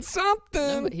doing No,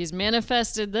 something. but he's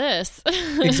manifested this.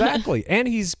 Exactly. And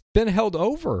he's been held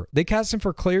over. They cast him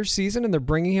for Claire's season and they're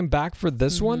bringing him back for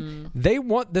this one. They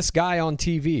want this guy on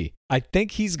TV. I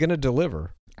think he's going to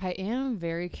deliver. I am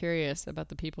very curious about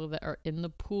the people that are in the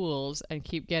pools and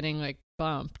keep getting like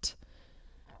bumped.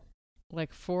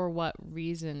 Like, for what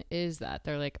reason is that?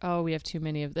 They're like, oh, we have too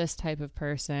many of this type of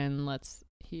person.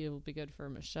 He'll be good for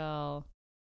Michelle.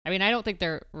 I mean, I don't think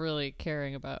they're really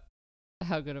caring about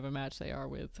how good of a match they are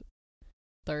with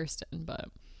Thurston, but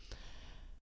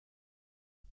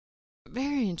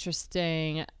very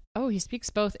interesting. Oh, he speaks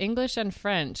both English and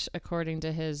French, according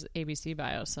to his ABC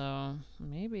bio, so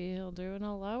maybe he'll do an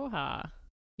Aloha.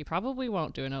 He probably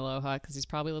won't do an Aloha because he's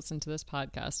probably listened to this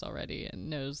podcast already and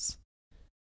knows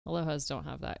Alohas don't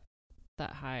have that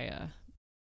high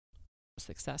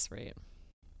success rate.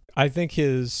 I think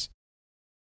his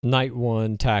night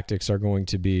one tactics are going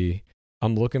to be,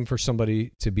 I'm looking for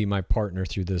somebody to be my partner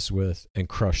through this with and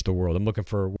crush the world. I'm looking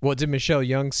for, what did Michelle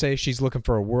Young say? She's looking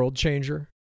for a world changer.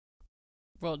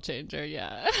 World changer,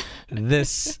 yeah.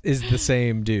 This is the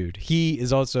same dude. He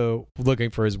is also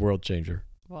looking for his world changer.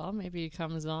 Well, maybe he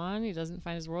comes on, he doesn't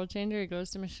find his world changer, he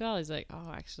goes to Michelle. He's like,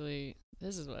 oh, actually,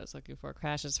 this is what I was looking for.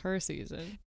 Crashes her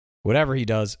season. Whatever he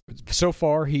does, so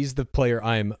far, he's the player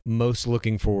I'm most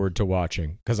looking forward to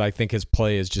watching because I think his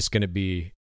play is just going to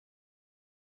be...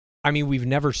 I mean, we've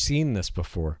never seen this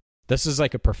before. This is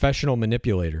like a professional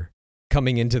manipulator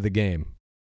coming into the game.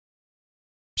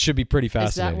 Should be pretty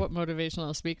fascinating. Is that what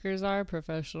motivational speakers are?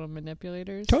 Professional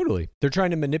manipulators? Totally. They're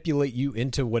trying to manipulate you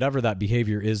into whatever that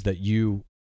behavior is that you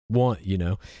want, you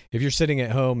know? If you're sitting at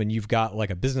home and you've got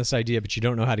like a business idea, but you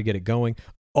don't know how to get it going,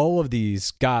 all of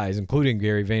these guys, including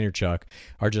Gary Vaynerchuk,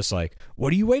 are just like,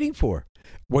 what are you waiting for?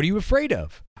 What are you afraid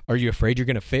of? Are you afraid you're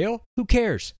going to fail? Who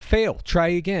cares? Fail. Try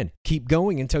again. Keep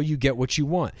going until you get what you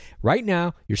want. Right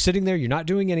now, you're sitting there, you're not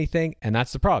doing anything, and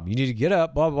that's the problem. You need to get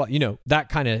up, blah, blah, blah. You know, that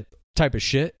kind of type of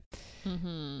shit.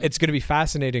 Mm-hmm. It's going to be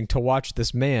fascinating to watch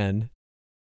this man.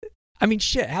 I mean,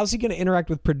 shit, how's he going to interact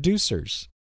with producers?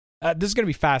 This is going to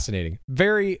be fascinating.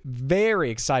 Very,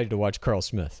 very excited to watch Carl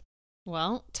Smith.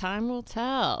 Well, time will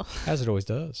tell. As it always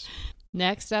does.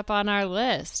 Next up on our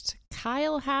list,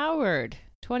 Kyle Howard,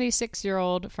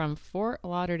 26-year-old from Fort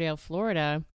Lauderdale,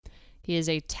 Florida. He is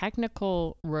a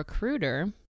technical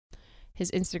recruiter. His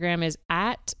Instagram is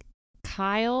at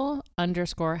Kyle_Howard,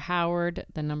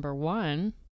 the number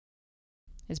 1.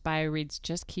 His bio reads,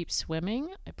 just keep swimming.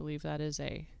 I believe that is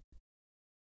a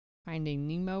Finding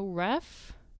Nemo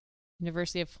ref.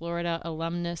 University of Florida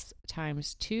alumnus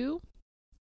 ×2.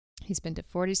 He's been to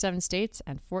 47 states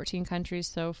and 14 countries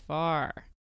so far.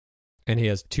 And he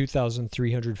has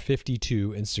 2,352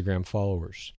 Instagram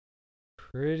followers.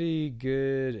 Pretty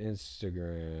good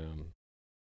Instagram.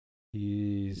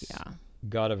 He's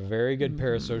got a very good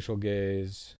parasocial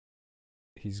gaze.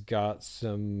 He's got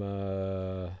some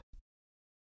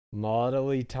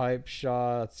model-y type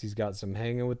shots. He's got some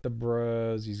hanging with the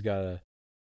bros. He's got a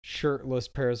shirtless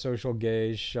parasocial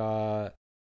gaze shot.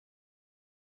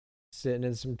 Sitting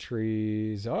in some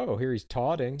trees. Oh, here he's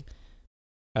taunting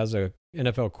as a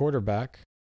NFL quarterback.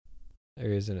 There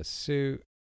he is in a suit.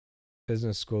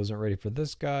 Business school isn't ready for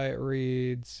this guy, it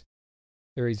reads.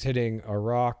 There he's hitting a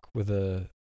rock with a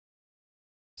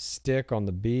stick on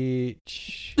the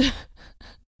beach.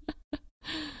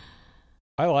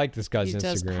 I like this guy's Instagram. He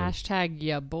does hashtag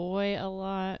ya boy a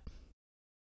lot.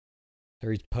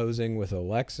 There he's posing with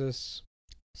Alexis.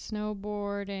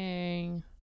 Snowboarding.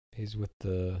 He's with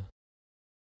the...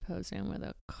 Posing with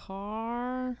a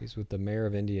car. He's with the mayor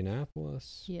of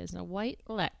Indianapolis. He has a white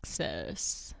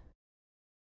Lexus.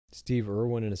 Steve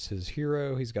Irwin is his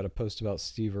hero. He's got a post about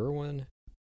Steve Irwin.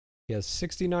 He has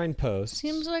 69 posts.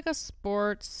 Seems like a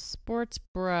sports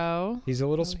bro. He's a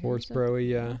little sports bro-y,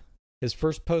 yeah. His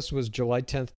first post was July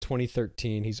 10th,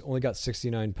 2013. He's only got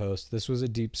 69 posts. This was a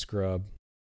deep scrub.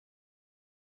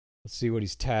 Let's see what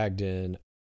he's tagged in.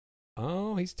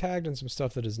 Oh, he's tagged in some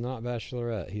stuff that is not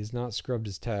Bachelorette. He's not scrubbed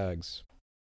his tags.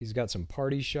 He's got some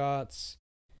party shots.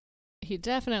 He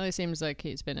definitely seems like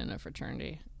he's been in a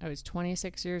fraternity. Oh, he's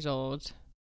 26 years old.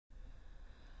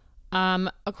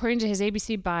 According to his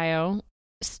ABC bio,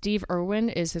 Steve Irwin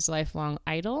is his lifelong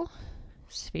idol.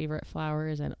 His favorite flower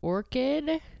is an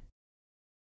orchid.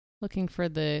 Looking for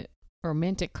the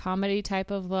romantic comedy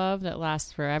type of love that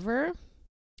lasts forever.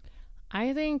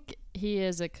 I think he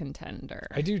is a contender.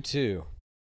 I do too.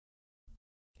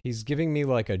 He's giving me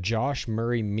like a Josh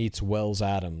Murray meets Wells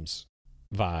Adams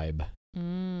vibe.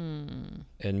 And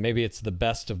maybe it's the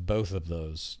best of both of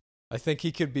those. I think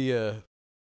he could be a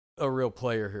real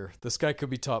player here. This guy could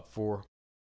be top 4.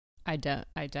 I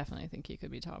definitely think he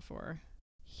could be top 4.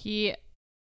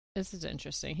 This is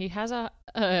interesting. He has a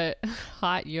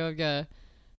hot yoga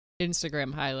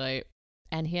Instagram highlight,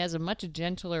 and he has a much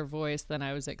gentler voice than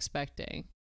I was expecting.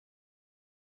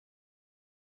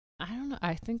 I don't know.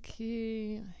 I think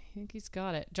he's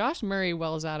got it. Josh Murray,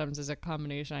 Wells Adams is a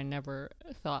combination I never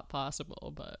thought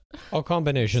possible, but all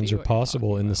combinations are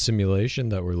possible in the simulation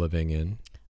that we're living in.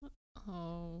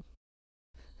 Oh.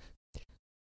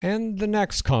 And the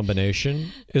next combination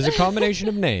is a combination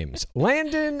of names.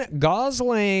 Landon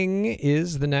Gosling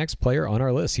is the next player on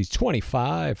our list. He's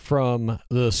 25 from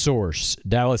The Source,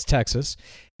 Dallas, Texas.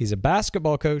 He's a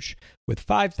basketball coach with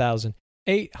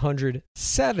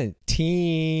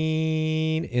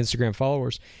 5,817 Instagram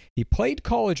followers. He played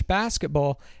college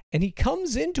basketball, and he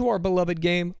comes into our beloved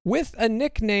game with a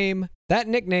nickname. That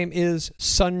nickname is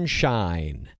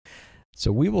Sunshine. So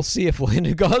we will see if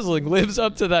Landon Gosling lives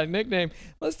up to that nickname.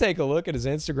 Let's take a look at his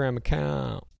Instagram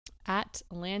account. At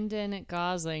Landon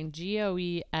Gosling,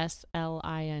 Goesling.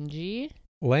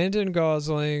 Landon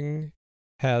Gosling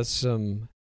has some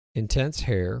intense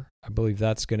hair. I believe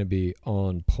that's going to be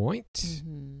on point.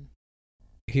 Mm-hmm.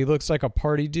 He looks like a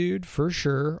party dude for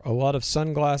sure. A lot of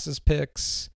sunglasses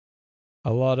pics.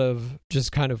 A lot of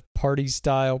just kind of party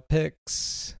style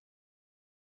pics.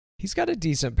 He's got a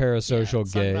decent pair of social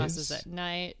gaze. Sunglasses at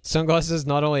night. Sunglasses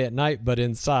not only at night, but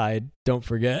inside. Don't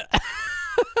forget.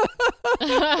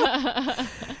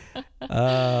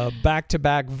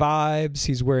 Back-to-back vibes.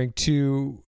 He's wearing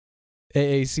 2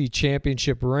 AAC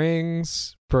championship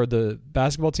rings for the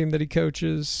basketball team that he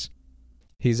coaches.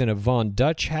 He's in a Von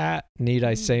Dutch hat. Need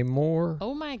I say more?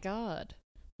 Oh, my God.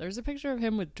 There's a picture of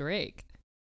him with Drake.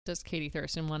 Does Katie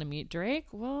Thurston want to meet Drake?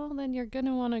 Well, then you're going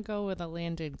to want to go with a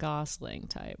Landon Gosling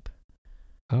type.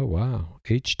 Oh, wow.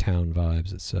 H-Town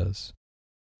vibes, it says.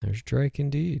 There's Drake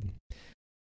indeed.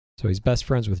 So he's best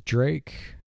friends with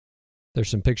Drake. There's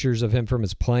some pictures of him from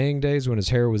his playing days when his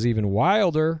hair was even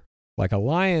wilder, like a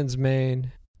lion's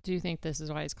mane. Do you think this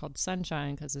is why he's called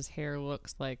Sunshine? Because his hair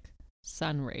looks like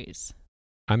sun rays?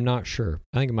 I'm not sure.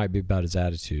 I think it might be about his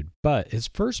attitude. But his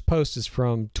first post is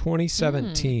from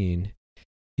 2017.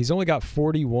 He's only got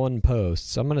 41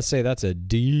 posts. I'm going to say that's a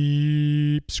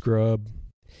deep scrub.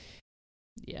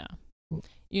 Yeah.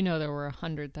 You know there were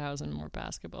 100,000 more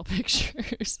basketball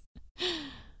pictures.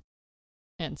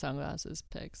 And sunglasses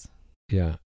pics.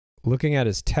 Yeah. Looking at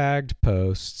his tagged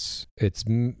posts,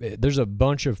 there's a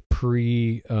bunch of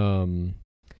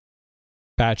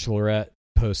bachelorette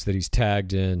posts that he's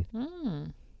tagged in.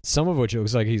 Some of which it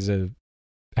looks like he's a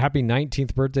happy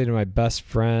 19th birthday to my best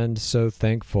friend. So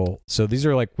thankful. So these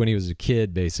are like when he was a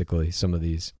kid, basically, some of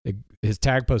these. His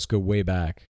tag posts go way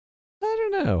back.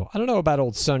 I don't know about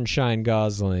old Sunshine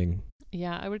Gosling.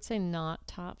 Yeah, I would say not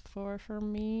top 4 for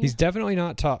me. He's definitely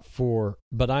not top 4,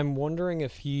 but I'm wondering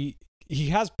if he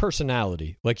has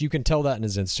personality. Like, you can tell that in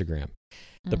his Instagram.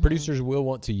 The producers will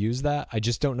want to use that. I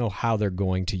just don't know how they're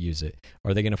going to use it.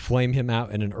 Are they going to flame him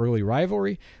out in an early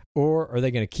rivalry, or are they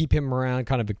going to keep him around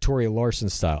kind of Victoria Larson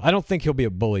style? I don't think he'll be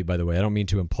a bully, by the way. I don't mean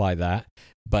to imply that,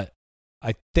 but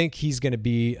I think he's going to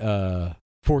be a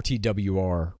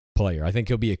 4TWR player. I think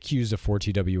he'll be accused of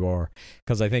 4TWR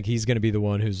because I think he's going to be the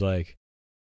one who's like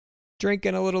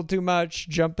drinking a little too much,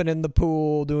 jumping in the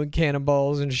pool, doing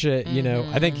cannonballs and shit. You know,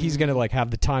 I think he's going to like have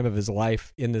the time of his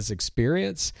life in this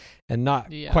experience and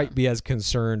not quite be as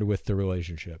concerned with the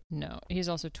relationship. No, he's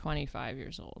also 25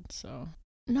 years old. So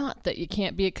not that you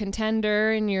can't be a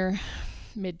contender in your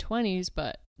mid-20s,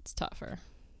 but it's tougher.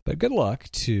 But good luck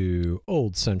to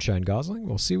old Sunshine Gosling.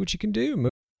 We'll see what you can do.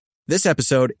 This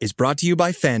episode is brought to you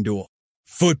by FanDuel.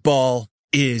 Football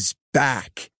is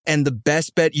back. And the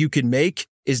best bet you can make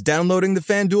is downloading the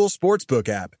FanDuel Sportsbook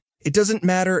app. It doesn't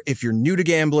matter if you're new to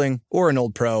gambling or an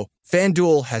old pro,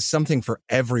 FanDuel has something for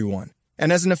everyone.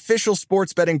 And as an official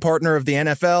sports betting partner of the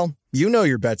NFL, you know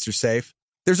your bets are safe.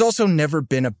 There's also never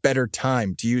been a better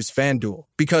time to use FanDuel,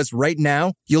 because right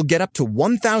now, you'll get up to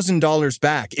 $1,000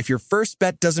 back if your first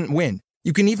bet doesn't win.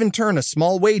 You can even turn a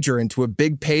small wager into a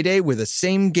big payday with a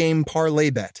same-game parlay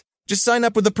bet. Just sign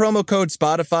up with the promo code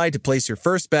Spotify to place your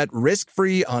first bet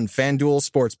risk-free on FanDuel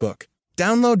Sportsbook.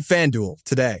 Download FanDuel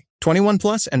today. 21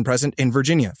 plus and present in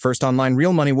Virginia. First online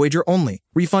real money wager only.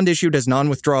 Refund issued as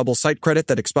non-withdrawable site credit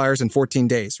that expires in 14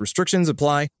 days. Restrictions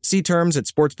apply. See terms at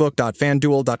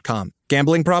sportsbook.fanduel.com.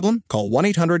 Gambling problem? Call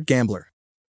 1-800-GAMBLER.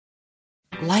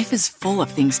 Life is full of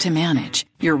things to manage.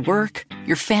 Your work,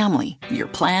 your family, your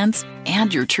plans,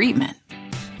 and your treatment.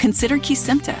 Consider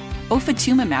Kesimpta,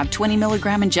 ofatumumab 20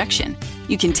 milligram injection.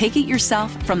 You can take it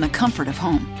yourself from the comfort of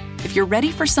home. If you're ready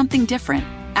for something different,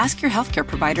 ask your healthcare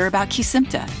provider about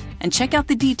Kesimpta and check out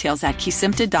the details at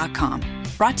Kesimpta.com.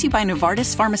 Brought to you by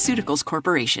Novartis Pharmaceuticals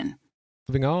Corporation.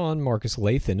 Moving on, Marcus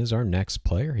Lathan is our next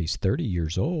player. He's 30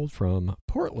 years old from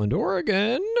Portland,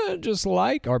 Oregon, just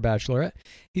like our bachelorette.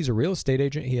 He's a real estate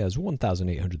agent. He has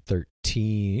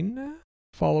 1,813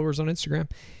 followers on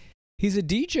Instagram. He's a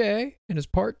DJ and is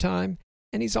part-time,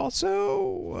 and he's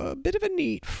also a bit of a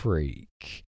neat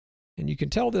freak. And you can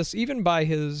tell this even by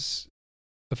his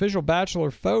official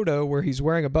bachelor photo where he's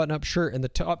wearing a button-up shirt and the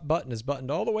top button is buttoned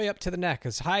all the way up to the neck,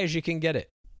 as high as you can get it.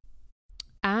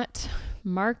 At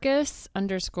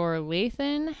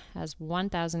Marcus_Lathan has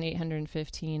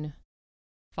 1,815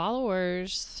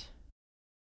 followers.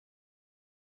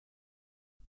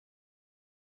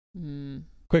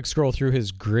 Quick scroll through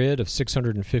his grid of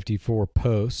 654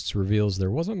 posts reveals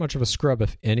there wasn't much of a scrub,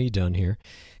 if any, done here.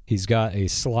 He's got a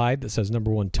slide that says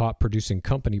 #1 top producing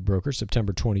company broker,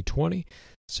 September 2020.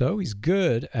 So he's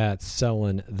good at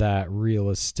selling that real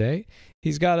estate.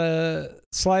 He's got a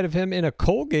slide of him in a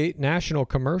Colgate national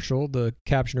commercial. The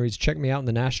caption reads, "Check me out in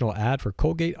the national ad for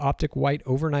Colgate Optic White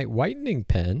Overnight Whitening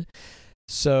Pen."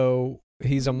 So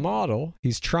he's a model.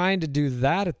 He's trying to do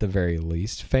that at the very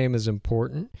least. Fame is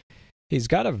important. He's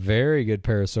got a very good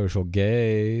parasocial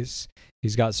gaze.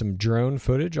 He's got some drone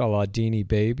footage a la Deanie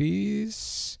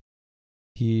Babies.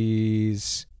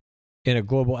 He's in a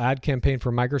global ad campaign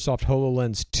for Microsoft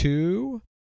HoloLens 2.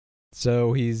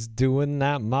 So he's doing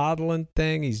that modeling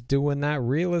thing. He's doing that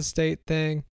real estate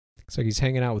thing. Looks like he's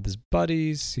hanging out with his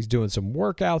buddies. He's doing some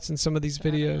workouts in some of these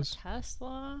videos.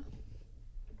 Tesla.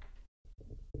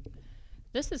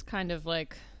 This is kind of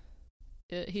like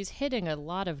he's hitting a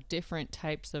lot of different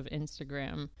types of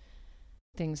Instagram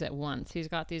things at once. He's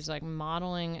got these like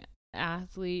modeling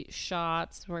athlete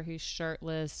shots where he's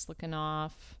shirtless, looking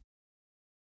off.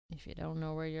 If you don't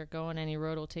know where you're going, any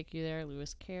road will take you there.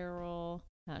 Lewis Carroll,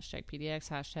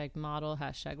 #PDX, #model,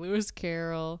 #Lewis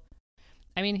Carroll.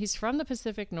 I mean, he's from the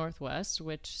Pacific Northwest,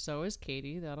 which so is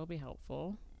Katie. That'll be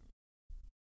helpful.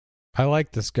 I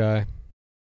like this guy.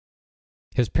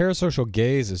 His parasocial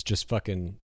gaze is just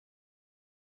fucking...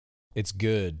 It's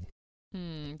good.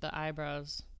 The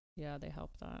eyebrows. Yeah, they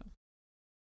help that.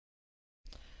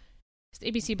 His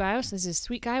ABC bio says he's a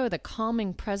sweet guy with a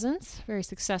calming presence, very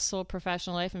successful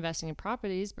professional life investing in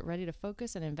properties, but ready to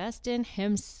focus and invest in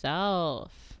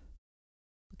himself.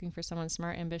 Looking for someone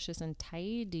smart, ambitious, and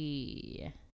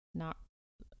tidy. You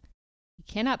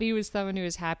cannot be with someone who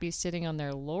is happy sitting on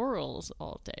their laurels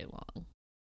all day long.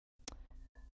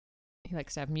 He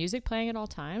likes to have music playing at all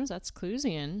times. That's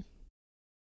Clusian.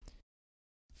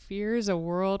 Fears a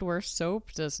world where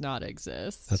soap does not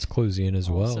exist. That's Clusian as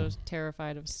well. Also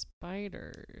terrified of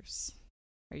spiders.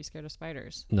 Are you scared of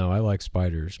spiders? No, I like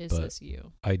spiders, Is but this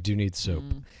you? I do need soap.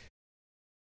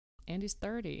 And he's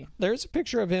 30. There's a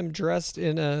picture of him dressed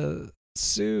in a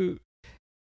suit,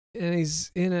 and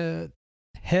he's in a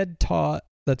head tot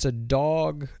that's a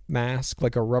dog mask,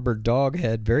 like a rubber dog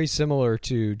head, very similar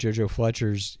to JoJo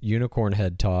Fletcher's unicorn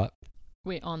head tot.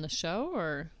 Wait, on the show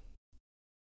or?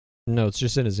 No, it's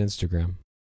just in his Instagram.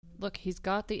 Look, he's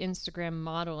got the Instagram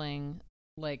modeling,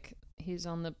 like he's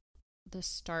on the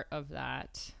start of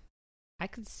that. I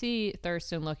could see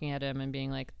Thurston looking at him and being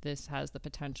like, this has the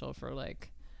potential for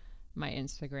like my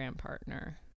Instagram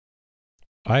partner.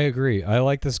 I agree. I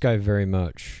like this guy very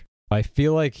much. I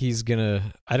feel like he's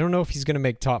gonna, I don't know if he's gonna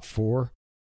make top 4,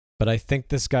 but I think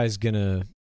this guy's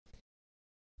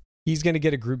he's gonna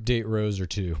get a group date rose or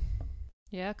two.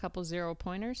 Yeah, a couple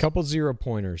 0-pointers. Couple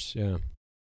 0-pointers, yeah.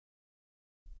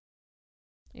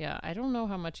 Yeah, I don't know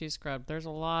how much he's scrubbed. There's a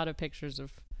lot of pictures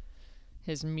of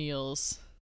his meals.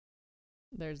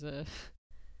 There's a,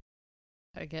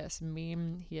 I guess,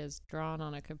 meme he has drawn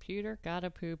on a computer. Gotta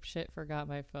poop, shit, forgot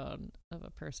my phone, of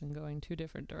a person going 2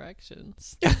 different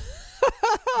directions.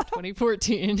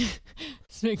 2014.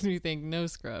 This makes me think no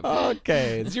scrub.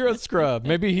 Okay, 0 scrub.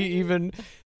 Maybe he even,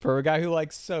 for a guy who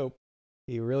likes soap,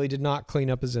 he really did not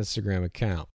clean up his Instagram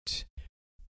account.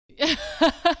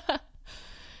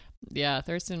 Yeah,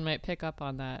 Thurston might pick up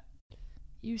on that.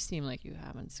 You seem like you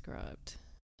haven't scrubbed.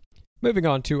 Moving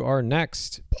on to our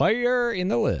next player in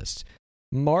the list,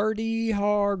 Marty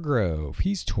Hargrove.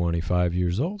 He's 25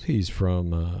 years old. He's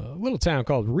from a little town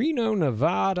called Reno,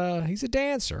 Nevada. He's a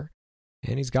dancer,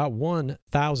 and he's got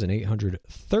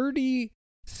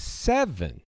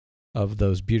 1,837 of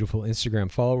those beautiful Instagram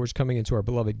followers coming into our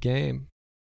beloved game.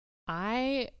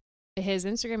 His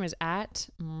Instagram is at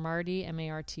Marty,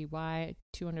 Marty,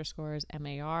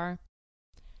 2_MAR.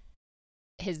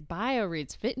 His bio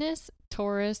reads fitness,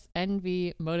 Taurus,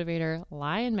 envy, motivator,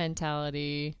 lion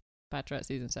mentality, Bachelorette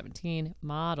season 17,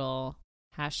 model,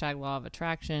 #law of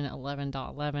attraction,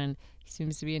 11.11. He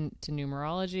seems to be into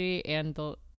numerology and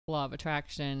the law of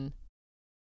attraction.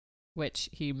 which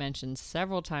he mentions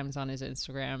several times on his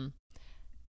Instagram.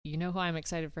 You know who I'm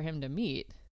excited for him to meet?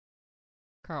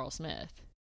 Carl Smith.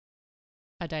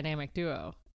 A dynamic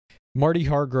duo. Marty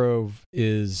Hargrove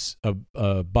is a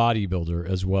bodybuilder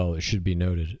as well, it should be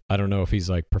noted. I don't know if he's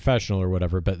like professional or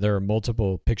whatever, but there are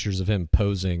multiple pictures of him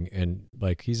posing, and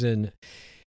like he's in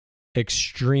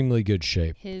extremely good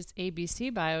shape. His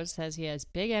ABC bio says he has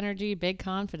big energy, big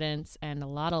confidence, and a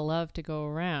lot of love to go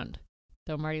around.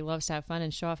 Though Marty loves to have fun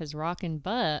and show off his rockin'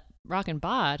 bod,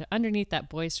 underneath that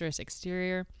boisterous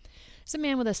exterior is a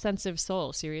man with a sensitive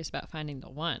soul, serious about finding the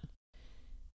one.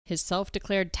 His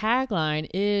self-declared tagline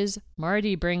is,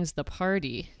 Marty brings the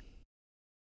party.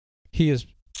 He is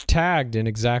tagged in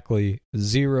exactly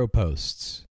 0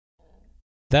 posts.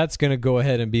 That's going to go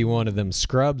ahead and be one of them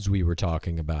scrubs we were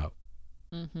talking about.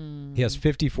 Mm-hmm. He has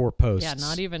 54 posts. Yeah,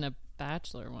 not even a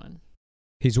Bachelor one.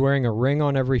 He's wearing a ring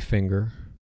on every finger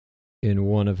in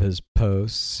one of his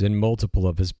posts, in multiple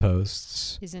of his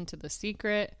posts. He's into The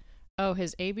Secret. Oh,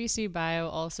 his ABC bio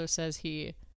also says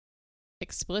he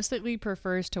explicitly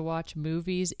prefers to watch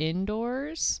movies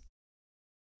indoors.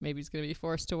 Maybe he's going to be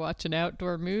forced to watch an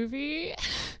outdoor movie.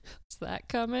 Is that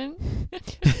coming?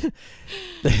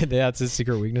 That's his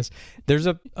secret weakness. There's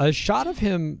a shot of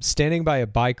him standing by a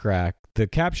bike rack. The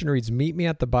caption reads, "Meet me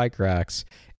at the bike racks."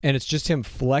 And it's just him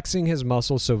flexing his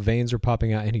muscles so veins are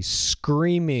popping out, and he's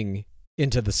screaming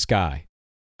into the sky.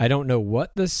 I don't know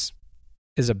what this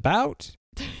is about.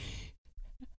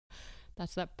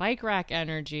 That's that bike rack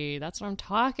energy. That's what I'm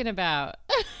talking about.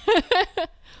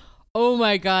 Oh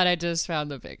my God, I just found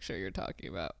the picture you're talking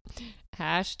about.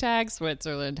 Hashtag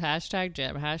Switzerland, hashtag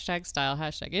gym, hashtag style,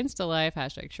 hashtag Instalife,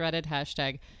 hashtag shredded,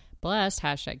 hashtag blessed,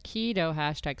 hashtag keto,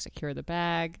 hashtag secure the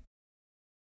bag,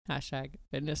 hashtag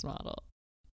fitness model.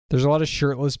 There's a lot of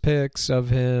shirtless pics of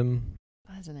him.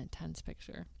 That's an intense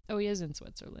picture. Oh, he is in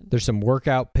Switzerland. There's some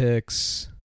workout pics.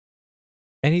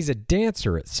 And he's a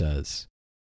dancer, it says,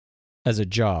 as a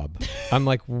job. I'm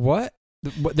like, what?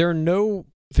 There are no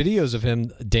videos of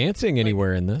him dancing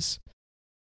anywhere in this.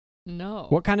 No.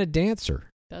 What kind of dancer?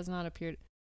 Does not appear.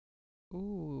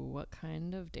 Ooh, what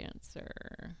kind of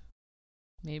dancer?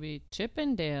 Maybe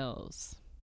Chippendales.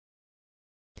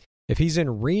 If he's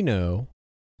in Reno,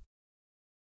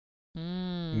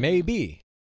 maybe.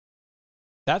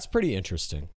 That's pretty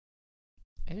interesting.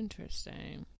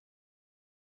 Interesting.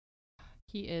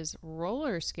 He is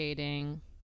roller skating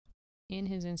in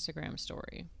his Instagram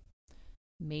story.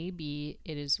 Maybe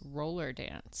it is roller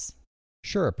dance.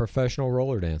 Sure, a professional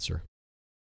roller dancer.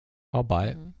 I'll buy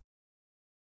it.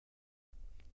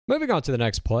 Moving on to the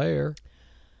next player.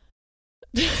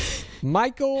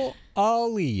 Michael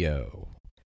Alio.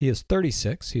 He is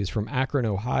 36. He is from Akron,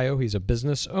 Ohio. He's a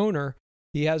business owner.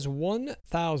 He has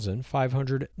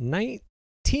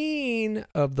 1,519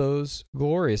 of those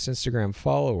glorious Instagram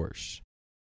followers.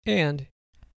 And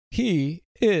he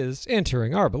is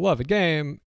entering our beloved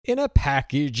game in a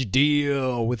package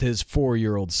deal with his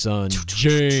 4-year-old son,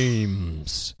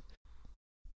 James.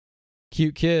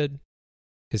 Cute kid.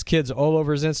 His kid's all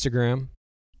over his Instagram.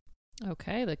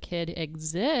 Okay, the kid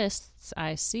exists.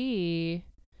 I see.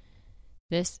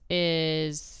 This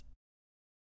is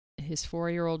his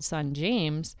 4-year-old son,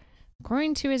 James.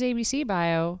 According to his ABC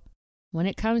bio, when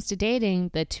it comes to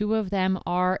dating, the two of them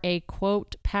are a,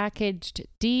 quote, packaged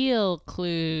deal,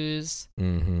 clues.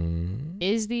 Mm-hmm.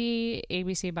 Is the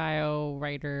ABC bio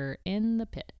writer in the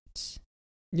pit?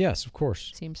 Yes, of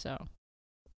course. Seems so.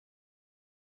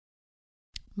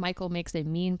 Michael makes a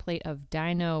mean plate of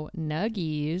dino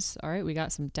nuggies. All right, we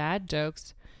got some dad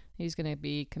jokes. He's going to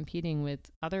be competing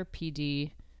with other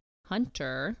PD,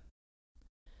 Hunter.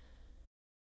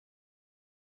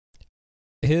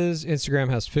 His Instagram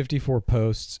has 54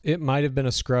 posts. It might have been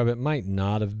a scrub. It might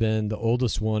not have been. The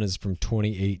oldest one is from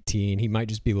 2018. He might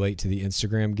just be late to the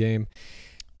Instagram game.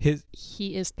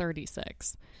 He is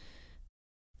 36.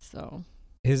 So.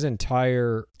 His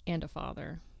entire. And a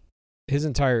father. His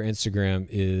entire Instagram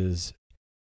is,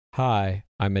 "Hi,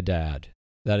 I'm a dad."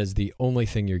 That is the only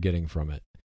thing you're getting from it.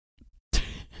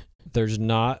 There's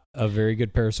not a very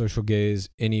good parasocial gaze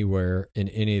anywhere in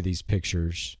any of these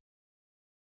pictures.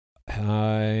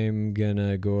 I'm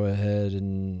gonna go ahead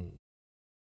and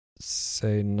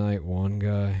say night one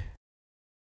guy.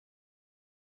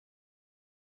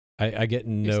 I get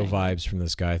no vibes from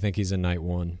this guy. I think he's a night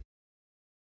one.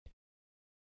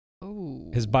 Oh.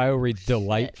 His bio reads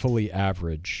delightfully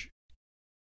average.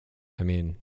 I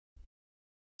mean,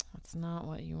 that's not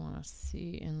what you want to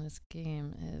see in this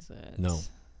game, is it? No.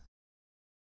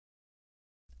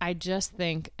 I just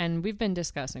think, and we've been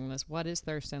discussing this, what is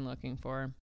Thurston looking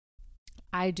for?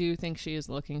 I do think she is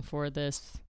looking for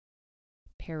this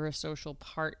parasocial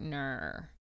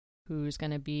partner who's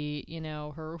going to be,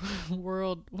 her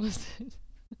world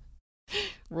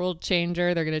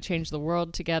changer. They're going to change the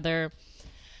world together.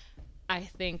 I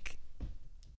think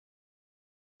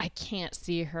I can't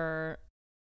see her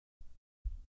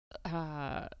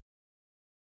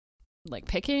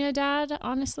picking a dad,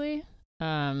 honestly.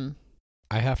 I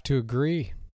have to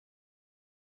agree.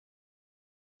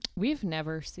 We've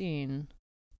never seen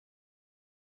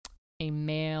a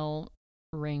male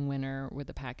ring winner with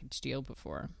a package deal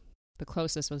before. The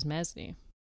closest was Mesny.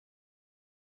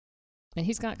 And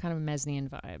he's got kind of Mesnian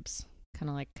vibes. Kind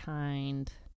of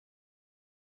kind.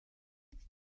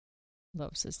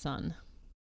 Loves his son.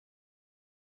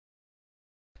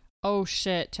 Oh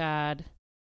shit, Chad.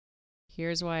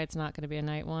 Here's why it's not going to be a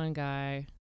night one guy.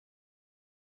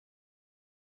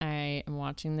 I am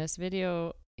watching this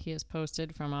video he has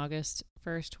posted from August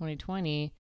 1st,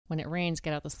 2020. When it rains,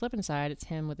 get out the slip and slide. It's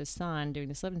him with his son doing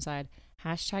the slip and slide.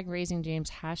 Hashtag raising James.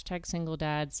 Hashtag single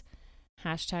dads.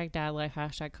 Hashtag dad life.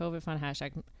 Hashtag COVID fun.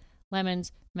 Hashtag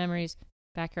lemons, memories,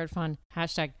 backyard fun.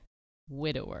 Hashtag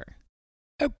widower.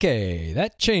 Okay,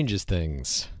 that changes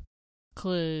things.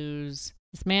 Clues.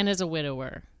 This man is a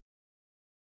widower.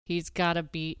 He's got to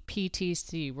beat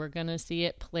PTC. We're going to see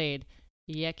it played.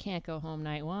 You can't go home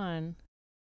night one.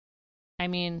 I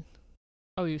mean,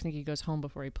 you think he goes home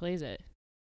before he plays it?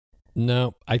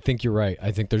 No, I think you're right.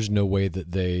 I think there's no way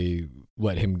that they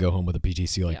let him go home with a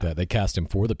PTC like that. They cast him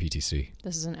for the PTC.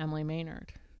 This is an Emily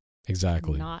Maynard.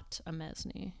 Exactly. Not a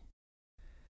Mesny.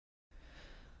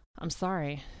 I'm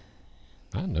sorry.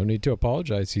 No need to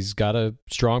apologize. He's got a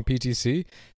strong PTC.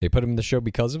 They put him in the show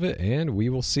because of it, and we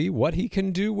will see what he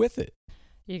can do with it.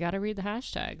 You got to read the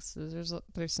hashtags.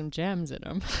 There's some gems in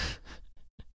them.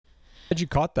 Glad you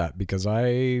caught that, because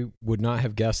I would not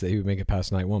have guessed that he would make it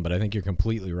past night one, but I think you're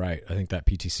completely right. I think that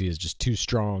PTC is just too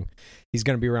strong. He's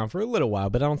going to be around for a little while,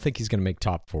 but I don't think he's going to make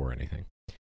top 4 or anything.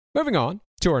 Moving on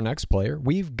to our next player,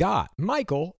 we've got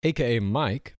Michael, a.k.a.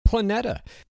 Mike Planeta.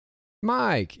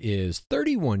 Mike is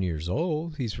 31 years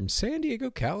old. He's from San Diego,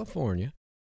 California.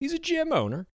 He's a gym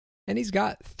owner, and he's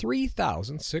got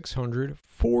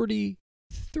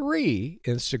 3,643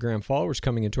 Instagram followers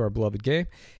coming into our beloved game.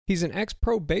 He's an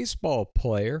ex-pro baseball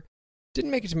player. Didn't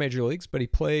make it to major leagues, but he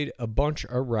played a bunch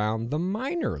around the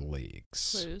minor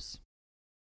leagues. Clues.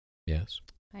 Yes.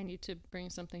 I need to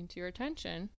bring something to your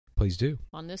attention. Please do.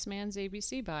 On this man's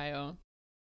ABC bio.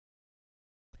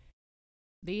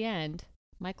 The end.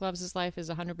 Mike loves his life, is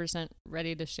 100%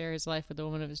 ready to share his life with the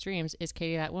woman of his dreams. Is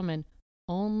Katie that woman?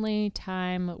 Only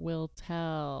time will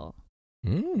tell.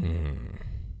 Look,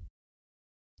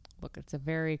 it's a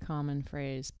very common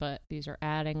phrase, but these are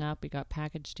adding up. We got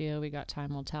package deal. We got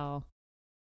time will tell.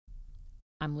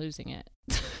 I'm losing it.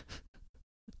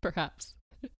 Perhaps.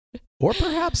 Or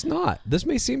perhaps not. This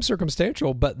may seem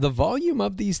circumstantial, but the volume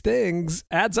of these things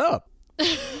adds up.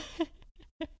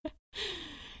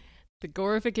 The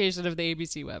glorification of the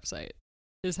ABC website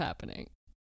is happening.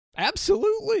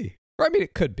 Absolutely. Or, I mean,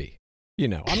 it could be.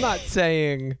 I'm not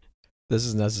saying this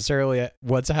is necessarily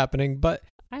what's happening, but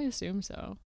I assume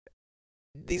so.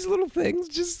 These little things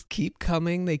just keep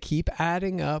coming. They keep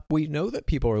adding up. We know that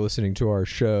people are listening to our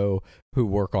show who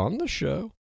work on the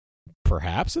show.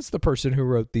 Perhaps it's the person who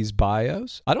wrote these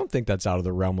bios. I don't think that's out of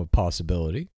the realm of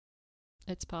possibility.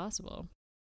 It's possible.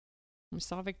 We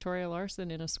saw Victoria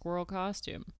Larson in a squirrel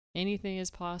costume. Anything is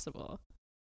possible.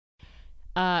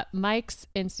 Mike's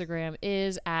Instagram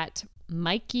is at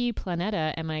Mikey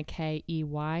Planeta,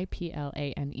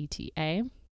 MikeyPlaneta.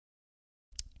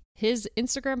 His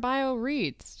Instagram bio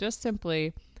reads just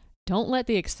simply, don't let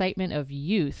the excitement of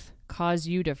youth cause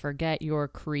you to forget your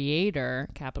creator,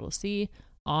 capital C.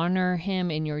 Honor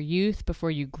him in your youth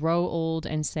before you grow old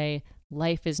and say,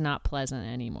 life is not pleasant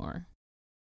anymore.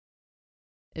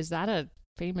 Is that a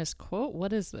famous quote?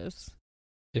 What is this?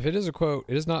 If it is a quote,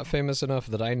 it is not famous enough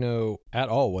that I know at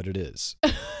all what it is.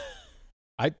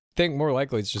 I think more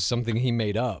likely it's just something he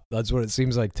made up. That's what it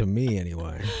seems like to me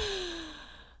anyway.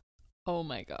 Oh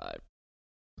my God.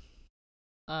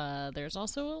 There's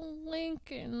also a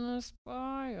link in this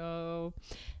bio.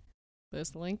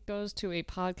 This link goes to a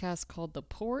podcast called The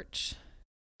Porch.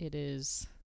 It is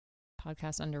a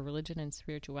podcast under religion and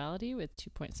spirituality with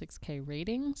 2.6K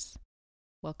ratings.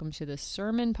 Welcome to the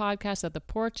Sermon Podcast at The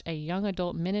Porch, a young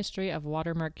adult ministry of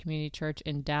Watermark Community Church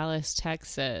in Dallas,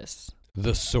 Texas.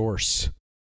 The source.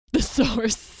 The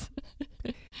source.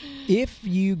 If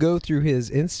you go through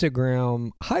his Instagram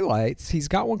highlights, he's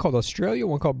got one called Australia,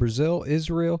 one called Brazil,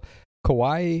 Israel,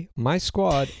 Kauai, My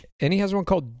Squad, and he has one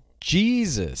called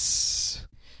Jesus.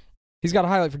 He's got a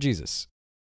highlight for Jesus.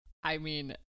 I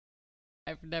mean,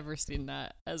 I've never seen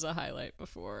that as a highlight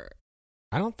before.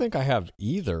 I don't think I have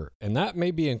either. And that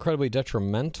may be incredibly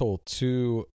detrimental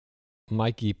to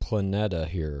Mikey Planeta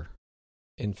here.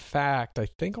 In fact, I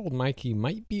think old Mikey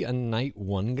might be a night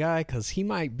one guy because he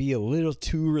might be a little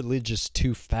too religious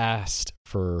too fast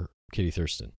for Katie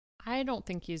Thurston. I don't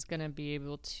think he's going to be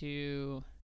able to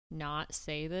not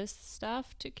say this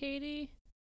stuff to Katie,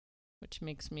 which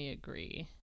makes me agree.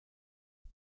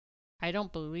 I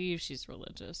don't believe she's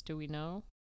religious. Do we know?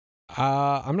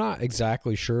 I'm not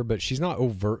exactly sure, but she's not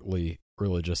overtly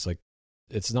religious. Like,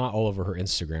 it's not all over her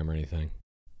Instagram or anything.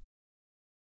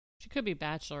 She could be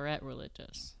bachelorette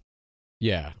religious.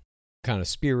 Yeah. Kind of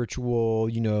spiritual,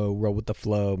 roll with the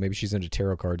flow. Maybe she's into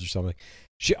tarot cards or something.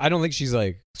 I don't think she's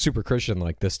like super Christian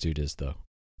like this dude is, though,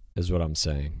 is what I'm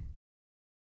saying.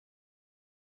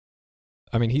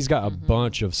 I mean, he's got a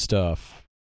bunch of stuff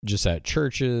just at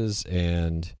churches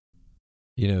and,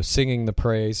 singing the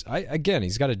praise. Again,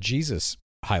 he's got a Jesus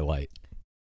highlight.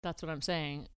 That's what I'm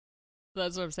saying.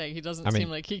 He doesn't seem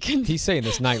like he can. He's saying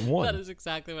this night one. That is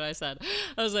exactly what I said.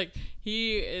 I was like,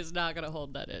 he is not going to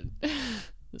hold that in.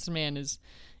 This man is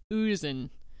oozing.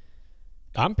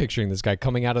 I'm picturing this guy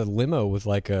coming out of the limo with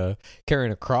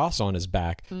carrying a cross on his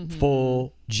back.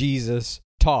 Full Jesus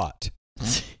taught.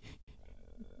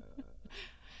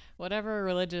 Whatever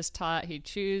religious taught he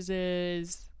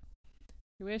chooses,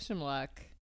 we wish him luck.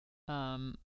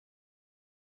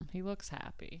 He looks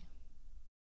happy.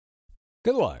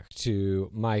 Good luck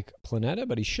to Mike Planeta,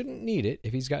 but he shouldn't need it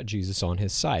if he's got Jesus on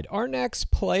his side. Our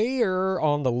next player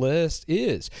on the list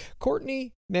is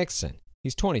Courtney Mixon.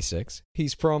 He's 26.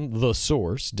 He's from The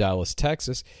Source, Dallas,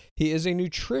 Texas. He is a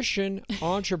nutrition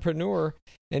entrepreneur,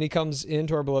 and he comes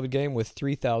into our beloved game with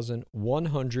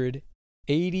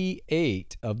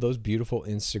 3,188 of those beautiful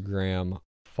Instagram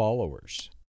followers.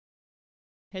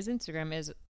 His Instagram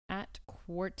is at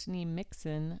Courtney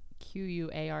Mixon,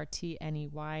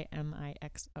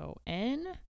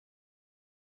 QUARTNEYMIXON.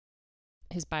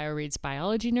 His bio reads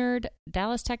biology nerd,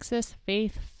 Dallas, Texas,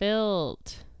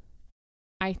 faith-filled.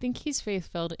 I think he's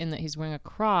faith-filled in that he's wearing a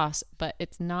cross, but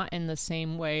it's not in the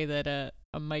same way that a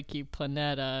Mikey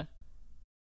Planeta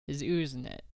is oozing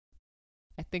it.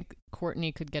 I think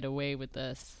Courtney could get away with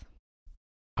this.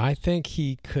 I think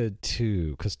he could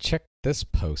too, because check this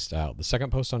post out. The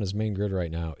second post on his main grid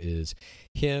right now is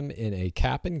him in a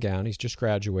cap and gown. He's just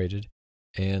graduated,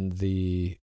 and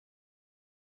the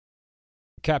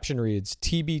caption reads,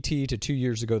 TBT to 2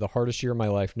 years ago, the hardest year of my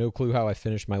life. No clue how I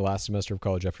finished my last semester of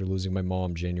college after losing my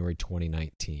mom January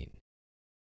 2019.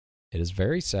 It is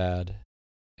very sad,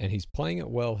 and he's playing it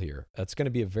well here. That's going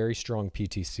to be a very strong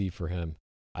PTC for him.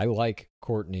 I like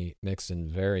Courtney Mixon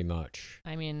very much.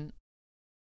 I mean,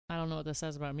 I don't know what this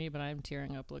says about me, but I'm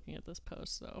tearing up looking at this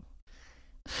post, so.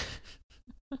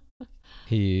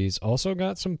 He's also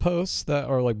got some posts that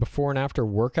are like before and after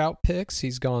workout pics.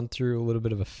 He's gone through a little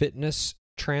bit of a fitness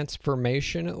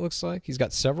transformation, it looks like. He's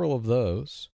got several of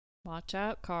those. Watch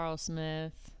out, Carl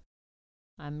Smith.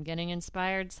 I'm getting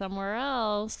inspired somewhere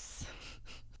else.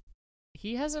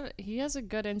 He has a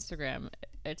good Instagram.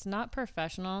 It's not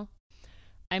professional.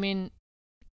 I mean,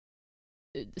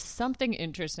 something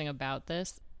interesting about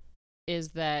this is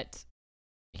that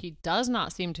he does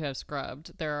not seem to have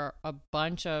scrubbed. There are a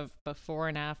bunch of before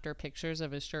and after pictures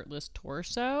of his shirtless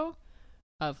torso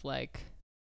of like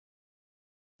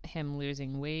him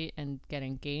losing weight and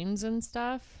getting gains and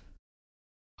stuff.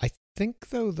 I think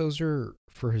though those are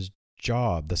for his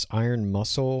job, this Iron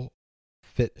Muscle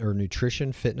Fit or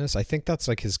Nutrition Fitness. I think that's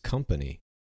like his company.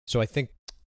 So I think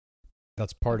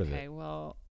that's part of it. Okay,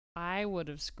 well, I would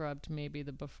have scrubbed maybe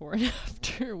the before and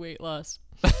after weight loss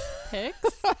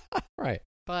pics. Right.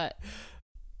 But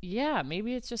yeah,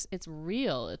 maybe it's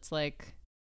real. It's like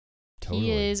Totally.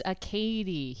 he is a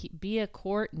Katie, be a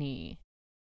Courtney,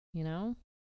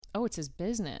 Oh, it's his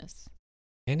business.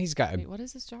 And he's got Wait, what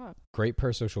is his job? great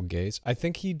parasocial gaze. I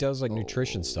think he does like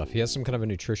nutrition stuff. He has some kind of a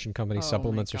nutrition company,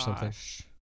 supplements or something.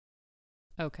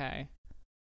 Okay.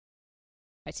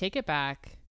 I take it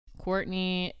back.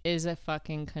 Courtney is a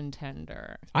fucking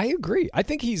contender. I agree. I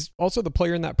think he's also the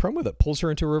player in that promo that pulls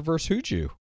her into reverse hooju.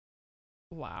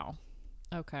 Wow.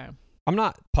 Okay. I'm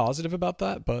not positive about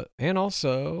that, and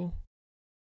also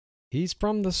he's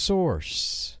from The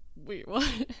Source. Wait, what?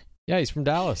 Yeah, he's from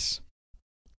Dallas.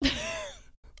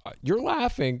 You're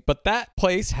laughing, but that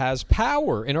place has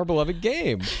power in our beloved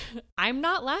game. I'm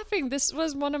not laughing. This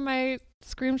was one of my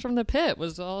screams from the pit,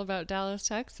 was all about Dallas,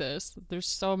 Texas. There's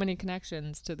so many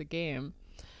connections to the game.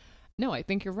 No, I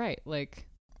think you're right. Like,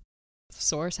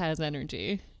 Source has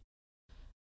energy.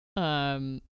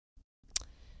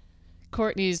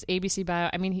 Courtney's ABC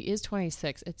bio, I mean, he is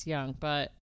 26. It's young,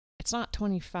 but It's not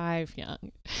 25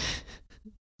 young,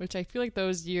 which I feel like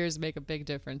those years make a big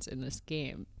difference in this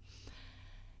game.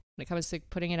 When it comes to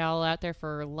putting it all out there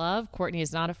for love, Courtney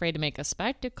is not afraid to make a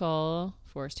spectacle.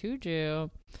 Forrest Huju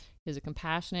is a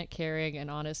compassionate, caring, and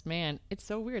honest man. It's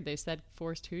so weird they said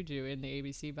Forrest Huju in the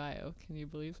ABC bio. Can you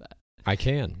believe that? I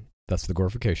can. That's the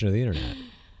glorification of the internet.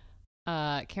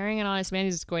 Caring and honest man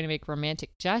is going to make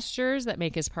romantic gestures that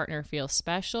make his partner feel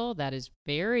special. That is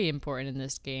very important in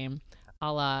this game.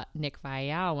 A la Nick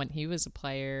Viall when he was a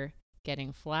player,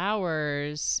 getting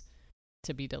flowers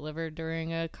to be delivered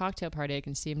during a cocktail party. I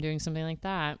can see him doing something like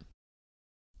that.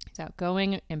 He's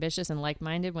outgoing, ambitious, and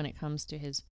like-minded when it comes to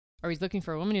his... Or he's looking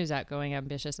for a woman who's outgoing,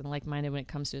 ambitious, and like-minded when it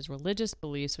comes to his religious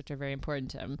beliefs, which are very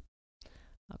important to him.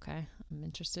 Okay, I'm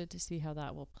interested to see how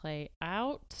that will play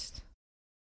out.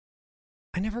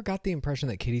 I never got the impression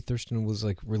that Katie Thurston was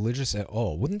like religious at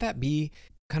all. Wouldn't that be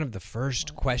kind of the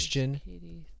first question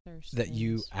that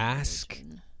you ask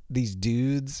these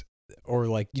dudes? Or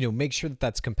like, you know, make sure that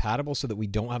that's compatible so that we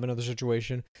don't have another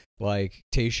situation like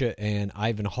Tayshia and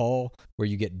Ivan Hall where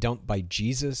you get dumped by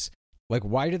Jesus. Like,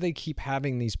 why do they keep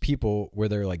having these people where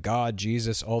they're like, God,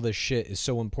 Jesus, all this shit is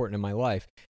so important in my life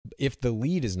if the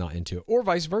lead is not into it, or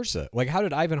vice versa? Like, how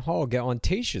did Ivan Hall get on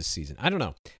Tayshia's season? I don't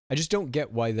know. I just don't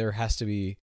get why there has to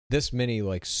be this many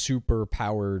like super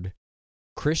powered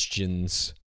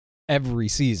Christians every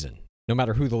season, no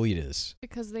matter who the lead is.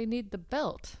 Because they need the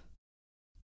belt.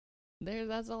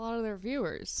 That's a lot of their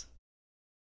viewers.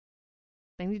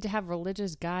 They need to have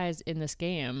religious guys in this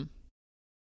game.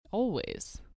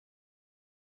 Always.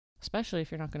 Especially if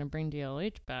you're not going to bring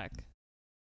DLH back.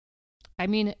 I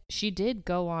mean, she did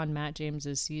go on Matt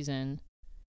James's season,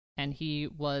 and he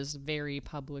was very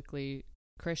publicly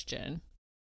Christian.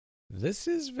 This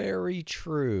is very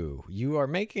true. You are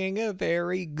making a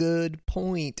very good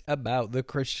point about the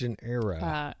Christian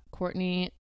era. Courtney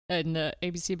in the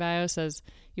ABC bio says,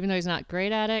 even though he's not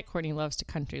great at it, Courtney loves to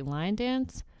country line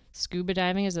dance. Scuba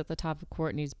diving is at the top of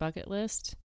Courtney's bucket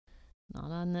list.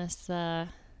 Not on this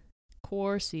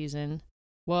core season.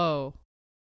 Whoa.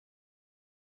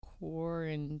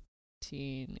 Quarantine.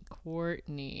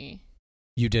 Courtney.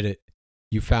 You did it.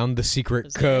 You found the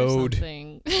secret code.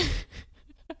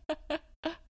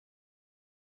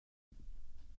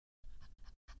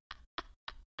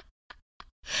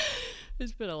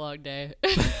 It's been a long day.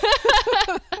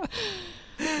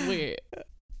 Wait.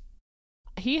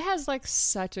 He has like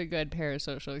such a good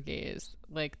parasocial gaze.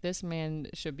 Like, this man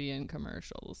should be in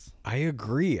commercials. I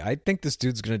agree. I think this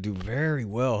dude's going to do very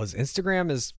well. His Instagram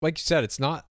is, like you said, it's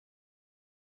not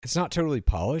totally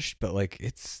polished, but like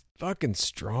it's fucking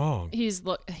strong. He's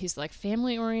like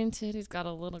family oriented. He's got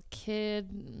a little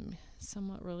kid,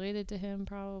 somewhat related to him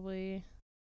probably.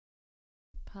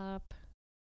 Pup.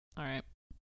 All right.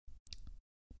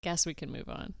 Guess we can move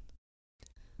on.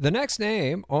 The next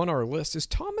name on our list is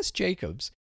Thomas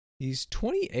Jacobs. He's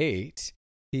 28.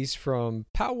 He's from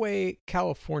Poway,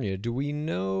 California. Do we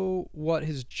know what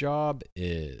his job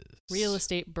is? Real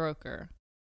estate broker.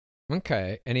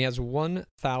 Okay. And he has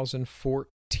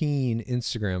 1,014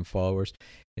 Instagram followers.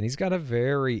 And he's got a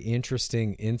very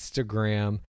interesting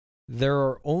Instagram. There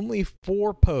are only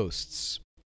 4 posts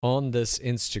on this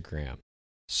Instagram.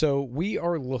 So we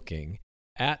are looking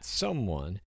at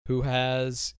someone who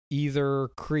has either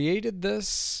created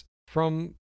this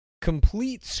from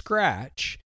complete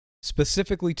scratch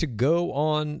specifically to go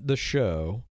on the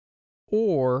show,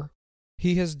 or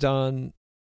he has done,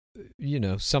 you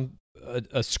know,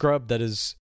 a scrub that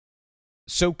is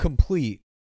so complete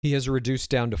he has reduced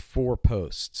down to 4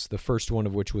 posts. The first one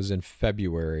of which was in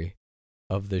February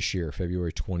of this year,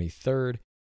 February 23rd.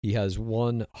 He has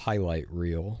 1 highlight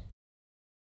reel.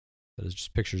 That is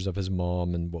just pictures of his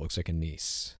mom and what looks like a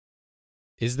niece.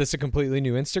 Is this a completely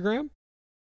new Instagram?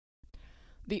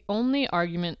 The only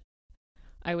argument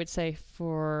I would say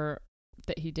for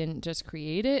that he didn't just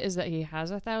create it is that he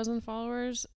has 1,000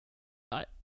 followers. I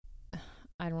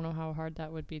don't know how hard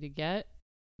that would be to get,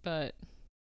 but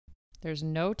there's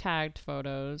no tagged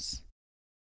photos.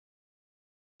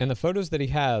 And the photos that he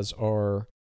has are,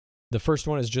 the first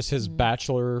one is just his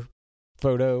bachelor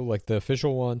photo, like the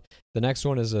official one. The next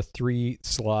one is a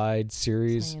 3-slide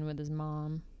series hanging with his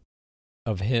mom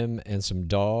of him and some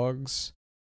dogs.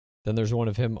 Then there's one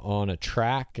of him on a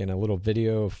track and a little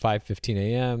video of 5:15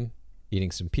 a.m.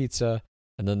 eating some pizza.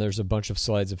 And then there's a bunch of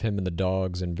slides of him and the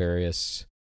dogs and various,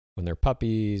 when they're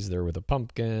puppies, they're with a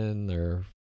pumpkin,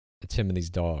 it's him and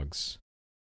these dogs.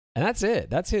 And that's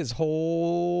it. That's his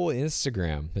whole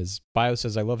Instagram. His bio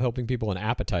says, I love helping people in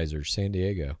appetizers, San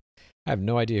Diego. I have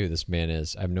no idea who this man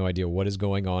is. I have no idea what is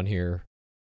going on here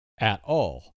at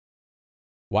all.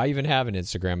 Why even have an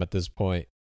Instagram at this point?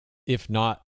 if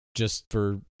not just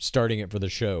for starting it for the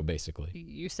show, basically.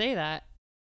 You say that.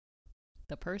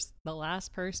 The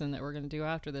last person that we're going to do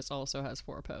after this also has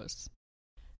 4 posts.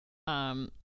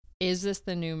 Is this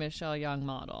the new Michelle Young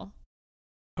model?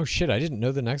 Oh shit, I didn't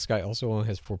know the next guy also only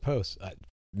has 4 posts.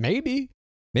 Maybe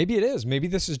it is. Maybe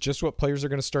this is just what players are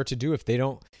going to start to do if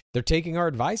they're taking our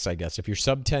advice, I guess. If you're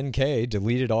sub 10K,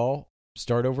 delete it all,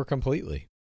 start over completely.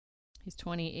 He's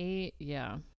 28,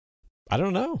 yeah. I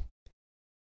don't know.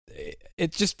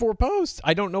 It's just 4 posts.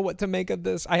 I don't know what to make of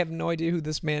this. I have no idea who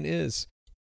this man is.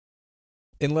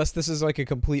 Unless this is like a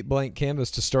complete blank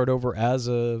canvas to start over as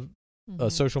a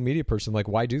social media person. Like,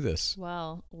 why do this?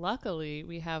 Well, luckily,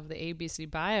 we have the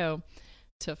ABC bio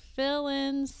to fill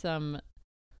in some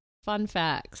fun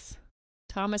facts.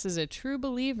 Thomas is a true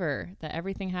believer that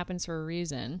everything happens for a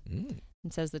reason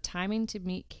and says the timing to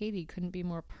meet Katie couldn't be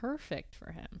more perfect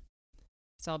for him.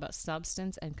 It's all about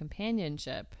substance and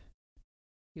companionship.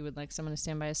 He would like someone to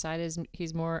stand by his side as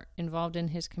he's more involved in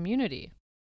his community.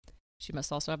 She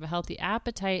must also have a healthy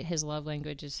appetite. His love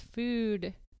language is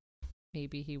food.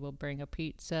 Maybe he will bring a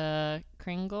pizza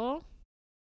Kringle.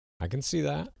 I can see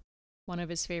that. One of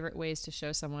his favorite ways to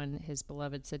show someone his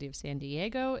beloved city of San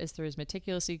Diego is through his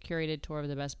meticulously curated tour of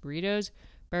the best burritos,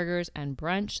 burgers, and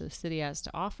brunch the city has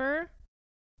to offer.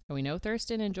 And we know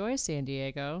Thurston enjoys San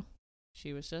Diego.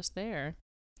 She was just there.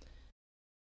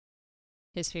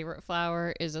 His favorite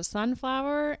flower is a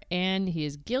sunflower, and he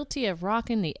is guilty of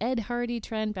rocking the Ed Hardy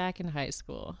trend back in high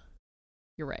school.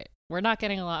 You're right. We're not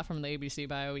getting a lot from the ABC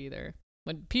bio either.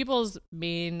 When people's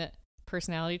main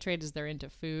personality trait is they're into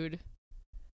food,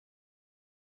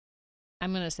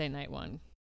 I'm going to say night one.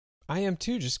 I am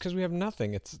too, just because we have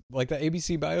nothing. It's like the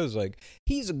ABC bio is like,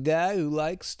 he's a guy who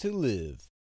likes to live.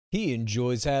 He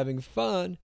enjoys having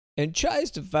fun and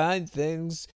tries to find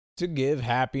things to give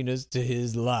happiness to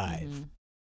his life. Mm-hmm.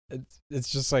 It's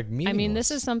just like meaningless. I mean,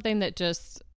 this is something that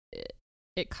just,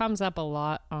 it comes up a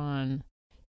lot on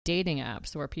dating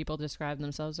apps where people describe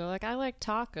themselves. They're like, I like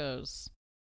tacos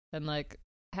and like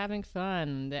having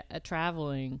fun,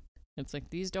 traveling. It's like,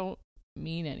 these don't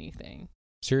mean anything.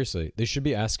 Seriously, they should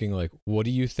be asking like, what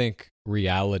do you think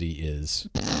reality is?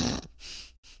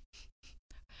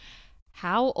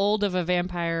 How old of a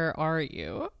vampire are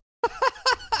you?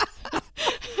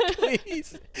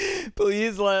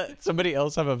 Please let somebody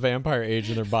else have a vampire age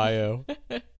in their bio.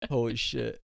 Holy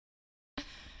shit.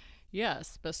 Yeah,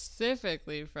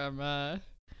 specifically from the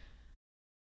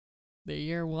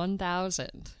year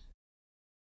 1000.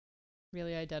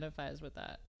 Really identifies with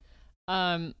that.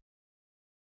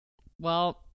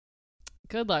 Well,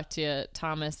 good luck to you,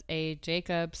 Thomas A.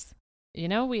 Jacobs. You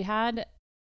know, we had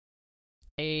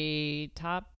a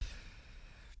top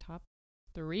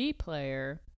 3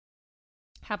 player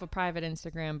have a private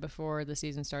Instagram before the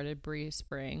season started, Bree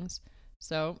Springs.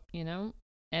 So, you know,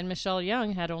 and Michelle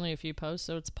Young had only a few posts,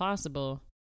 so it's possible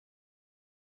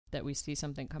that we see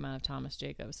something come out of Thomas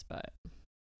Jacobs, but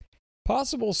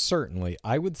possible, certainly.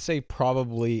 I would say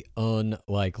probably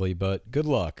unlikely, but good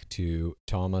luck to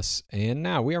Thomas. And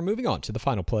now we are moving on to the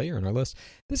final player in our list.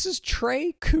 This is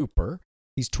Trey Cooper.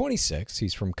 He's 26.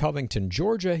 He's from Covington,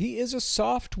 Georgia. He is a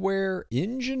software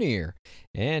engineer,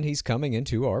 and he's coming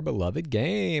into our beloved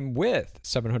game with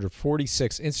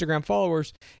 746 Instagram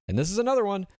followers. And this is another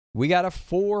one. We got a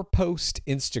 4-post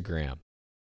Instagram.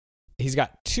 He's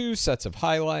got 2 sets of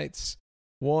highlights.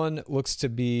 One looks to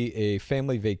be a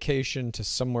family vacation to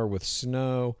somewhere with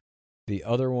snow. The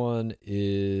other one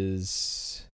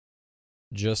is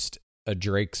just a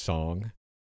Drake song.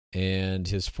 And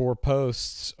his 4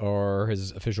 posts are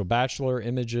his official Bachelor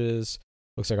images.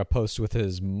 Looks like a post with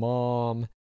his mom,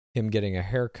 him getting a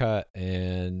haircut,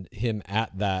 and him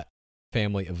at that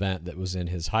family event that was in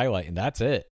his highlight. And that's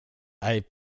it. I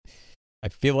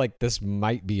feel like this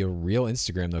might be a real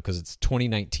Instagram, though, because it's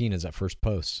 2019 as that first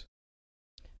post.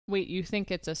 wait, you think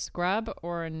it's a scrub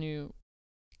or a new?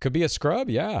 Could be a scrub,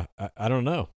 yeah. I don't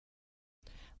know.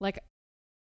 Like,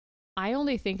 I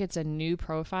only think it's a new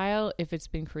profile if it's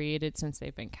been created since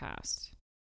they've been cast,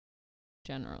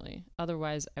 generally.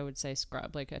 Otherwise, I would say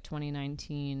scrub, like a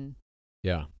 2019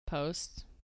 post.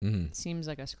 Mm-hmm. Seems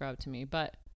like a scrub to me,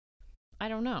 but I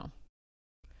don't know.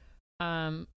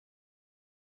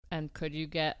 And could you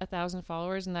get 1,000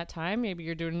 followers in that time? Maybe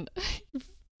you're doing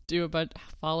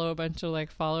follow a bunch of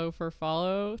like follow for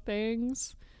follow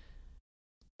things.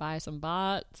 Buy some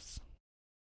bots.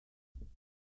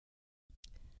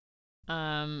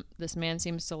 This man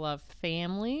seems to love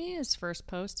family. His first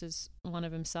post is one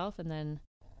of himself and then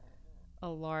a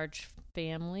large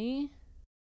family.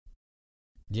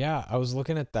 Yeah, I was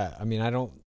looking at that. I mean,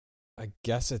 I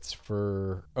guess it's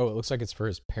for, it looks like it's for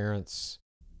his parents.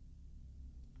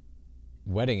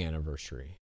 wedding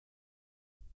anniversary.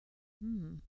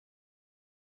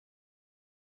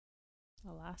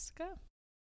 Alaska?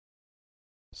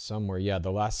 Somewhere, yeah.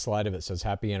 The last slide of it says,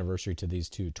 happy anniversary to these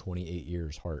two, 28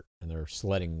 years, heart. And they're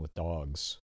sledding with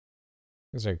dogs.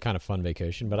 It's a kind of fun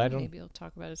vacation, but I don't... Maybe he'll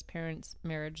talk about his parents'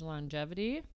 marriage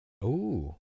longevity.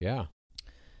 Ooh, yeah.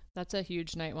 That's a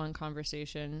huge night one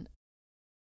conversation.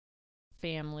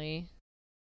 Family.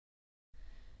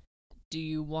 Do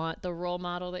you want the role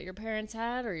model that your parents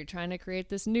had, or are you trying to create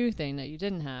this new thing that you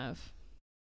didn't have?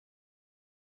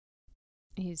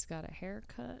 He's got a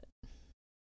haircut.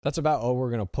 That's about all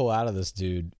we're going to pull out of this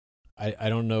dude. I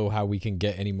don't know how we can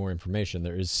get any more information.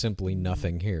 There is simply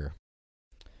nothing here.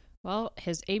 Well,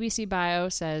 his ABC bio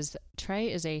says,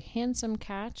 Trey is a handsome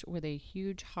catch with a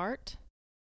huge heart.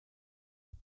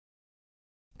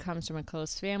 Comes from a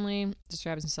close family.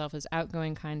 Describes himself as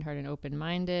outgoing, kind-hearted, and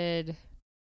open-minded.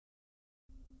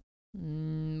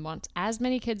 Wants as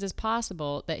many kids as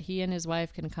possible that he and his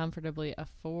wife can comfortably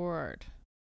afford.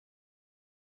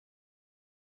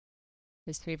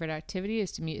 His favorite activity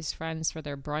is to meet his friends for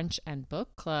their brunch and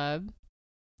book club.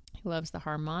 He loves the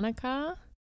harmonica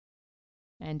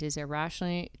and is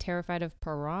irrationally terrified of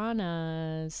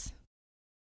piranhas.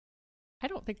 I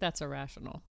don't think that's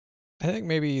irrational. I think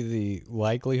maybe the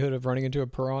likelihood of running into a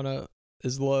piranha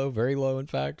is low, very low, in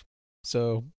fact.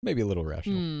 So maybe a little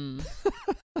rational.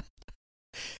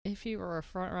 If you were a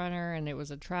front runner and it was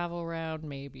a travel round,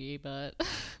 maybe, but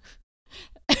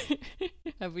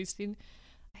have we seen...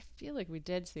 I feel like we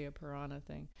did see a piranha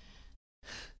thing.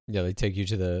 Yeah, they take you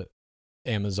to the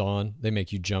Amazon. They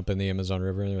make you jump in the Amazon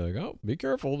River, and they're like, oh, be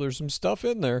careful. There's some stuff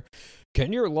in there.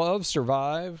 Can your love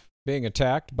survive being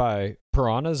attacked by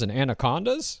piranhas and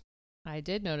anacondas? I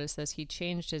did notice this. He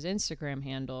changed his Instagram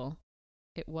handle.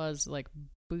 It was like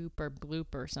Boop or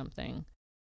Bloop or something.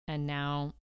 And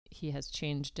now he has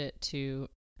changed it to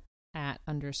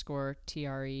 @_TRECOOPER,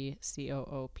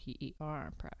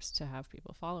 perhaps, to have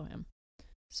people follow him.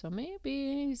 So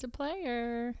maybe he's a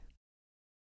player.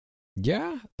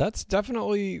 Yeah, that's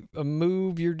definitely a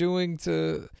move you're doing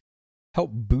to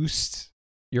help boost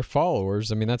your followers.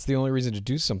 I mean, that's the only reason to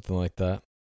do something like that.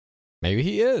 Maybe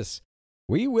he is.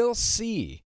 We will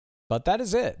see. But that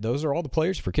is it. Those are all the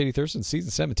players for Katie Thurston,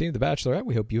 season 17 of The Bachelorette.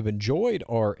 We hope you've enjoyed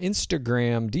our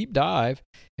Instagram deep dive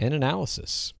and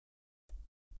analysis.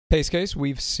 Pace Case,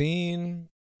 we've seen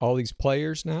all these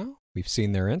players now. We've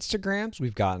seen their Instagrams.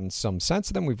 We've gotten some sense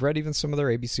of them. We've read even some of their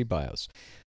ABC bios.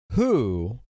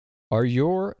 Who are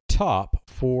your top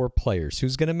 4 players?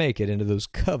 Who's going to make it into those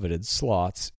coveted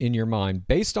slots in your mind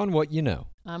based on what you know?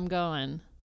 I'm going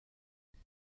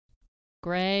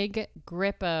Greg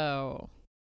Grippo,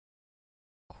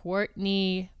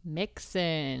 Courtney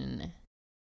Mixon,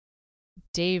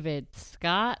 David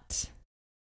Scott,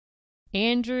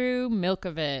 Andrew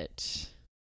Milkovich.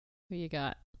 Who you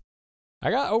got? I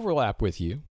got overlap with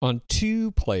you on 2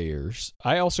 players.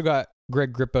 I also got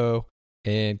Greg Grippo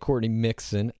and Courtney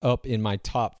Mixon up in my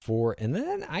top 4, and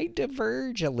then I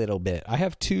diverge a little bit. I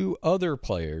have 2 other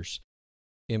players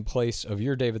in place of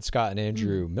your David Scott and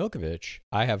Andrew Milkovich.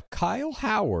 I have Kyle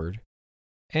Howard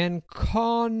and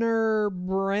Connor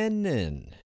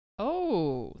Brennan.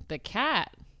 Oh, the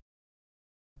cat.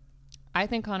 I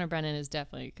think Connor Brennan is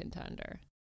definitely a contender.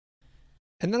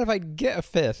 And then if I get a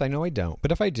 5th, I know I don't,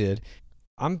 but if I did,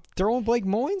 I'm throwing Blake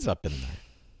Moynes up in there.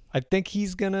 I think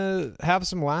he's going to have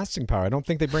some lasting power. I don't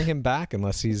think they bring him back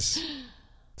unless he's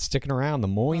sticking around. The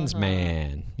Moynes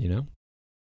man, you know?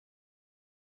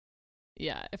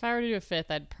 Yeah, if I were to do a 5th,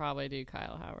 I'd probably do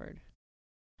Kyle Howard.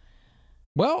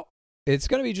 Well, it's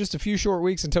going to be just a few short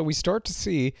weeks until we start to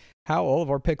see how all of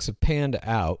our picks have panned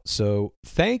out. So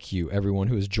thank you, everyone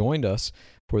who has joined us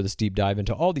for this deep dive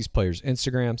into all these players'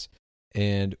 Instagrams.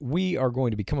 And we are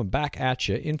going to be coming back at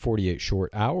you in 48 short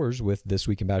hours with This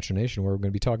Week in Bachelor Nation, where we're going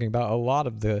to be talking about a lot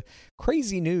of the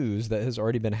crazy news that has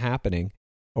already been happening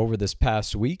over this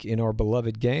past week in our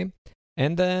beloved game.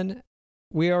 And then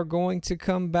we are going to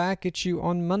come back at you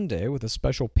on Monday with a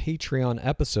special Patreon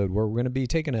episode where we're going to be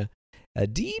taking a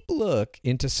deep look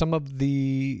into some of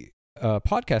the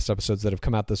podcast episodes that have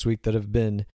come out this week that have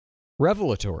been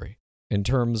revelatory in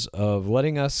terms of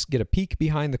letting us get a peek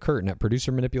behind the curtain at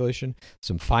producer manipulation,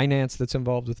 some finance that's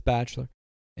involved with Bachelor,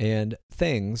 and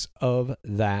things of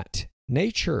that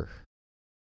nature.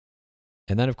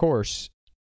 And then, of course,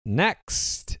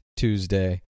 next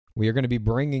Tuesday, we are going to be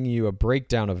bringing you a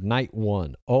breakdown of night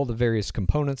 1, all the various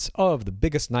components of the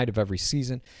biggest night of every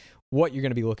season, what you're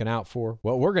going to be looking out for,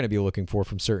 what we're going to be looking for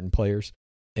from certain players,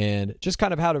 and just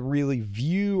kind of how to really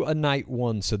view a night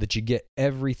 1 so that you get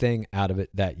everything out of it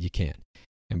that you can.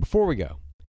 And before we go,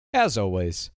 as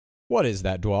always, what is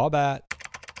that drawbat?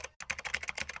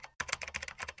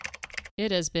 It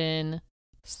has been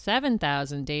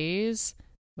 7,000 days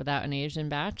without an Asian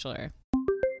bachelor.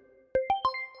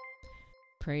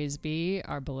 Praise be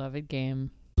our beloved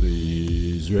game.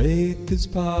 Please rate this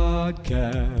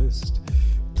podcast.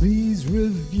 Please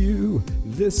review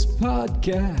this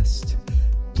podcast.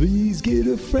 Please get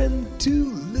a friend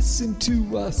to listen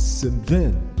to us, and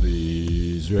then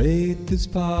please rate this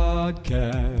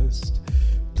podcast.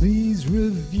 Please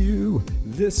review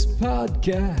this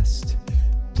podcast.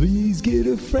 Please get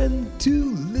a friend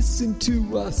to listen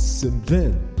to us, and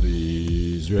then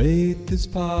please rate this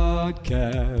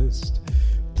podcast.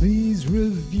 Please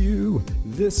review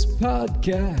this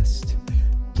podcast.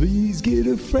 Please get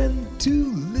a friend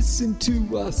to listen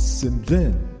to us, and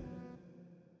then.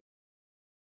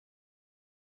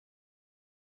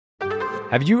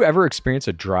 Have you ever experienced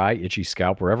a dry, itchy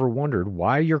scalp or ever wondered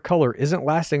why your color isn't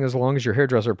lasting as long as your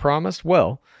hairdresser promised?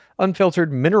 Well,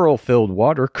 unfiltered, mineral-filled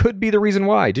water could be the reason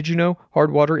why. Did you know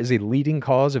hard water is a leading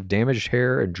cause of damaged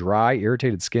hair and dry,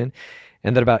 irritated skin?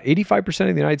 And that about 85%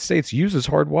 of the United States uses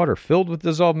hard water filled with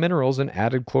dissolved minerals and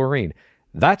added chlorine.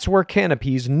 That's where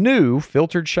Canopy's new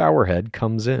filtered shower head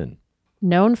comes in.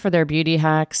 Known for their beauty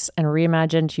hacks and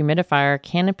reimagined humidifier,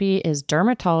 Canopy is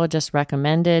dermatologist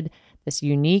recommended. This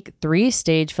unique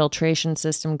 3-stage filtration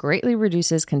system greatly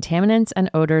reduces contaminants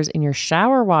and odors in your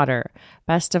shower water.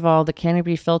 Best of all, the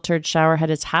Canopy filtered shower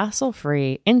head is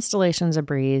hassle-free, installation's a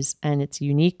breeze, and its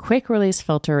unique quick-release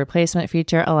filter replacement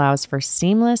feature allows for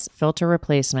seamless filter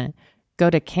replacement.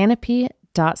 Go to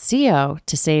canopy.co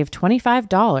to save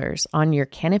 $25 on your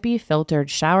Canopy filtered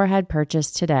shower head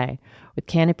purchase today with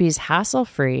Canopy's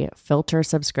hassle-free filter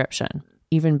subscription.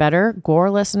 Even better, Gore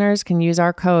listeners can use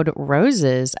our code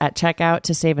ROSES at checkout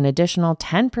to save an additional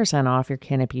 10% off your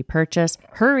Canopy purchase.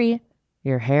 Hurry!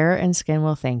 Your hair and skin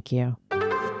will thank you.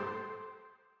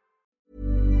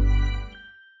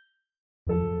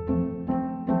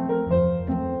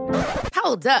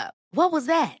 Hold up. What was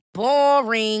that?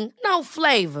 Boring. No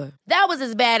flavor. That was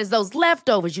as bad as those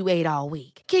leftovers you ate all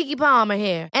week. Keke Palmer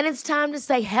here, and it's time to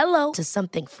say hello to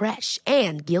something fresh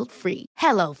and guilt-free.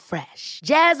 HelloFresh.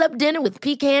 Jazz up dinner with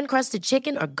pecan-crusted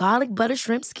chicken or garlic butter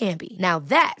shrimp scampi. Now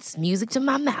that's music to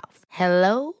my mouth.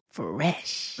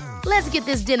 HelloFresh. Let's get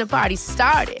this dinner party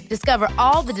started. Discover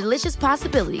all the delicious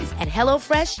possibilities at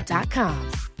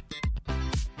HelloFresh.com.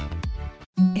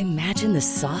 Imagine the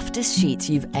softest sheets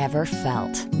you've ever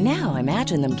felt. Now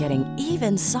imagine them getting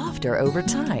even softer over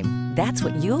time. That's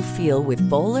what you'll feel with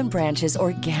Boll & Branch's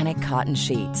organic cotton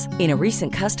sheets. In a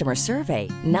recent customer survey,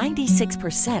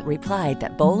 96% replied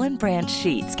that Boll & Branch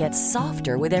sheets get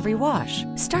softer with every wash.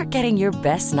 Start getting your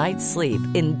best night's sleep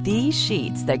in these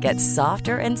sheets that get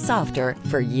softer and softer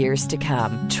for years to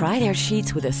come. Try their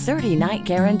sheets with a 30-night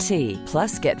guarantee.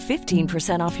 Plus, get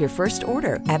 15% off your first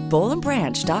order at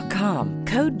bollandbranch.com.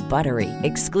 Code BUTTERY.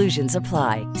 Exclusions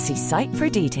apply. See site for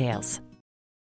details.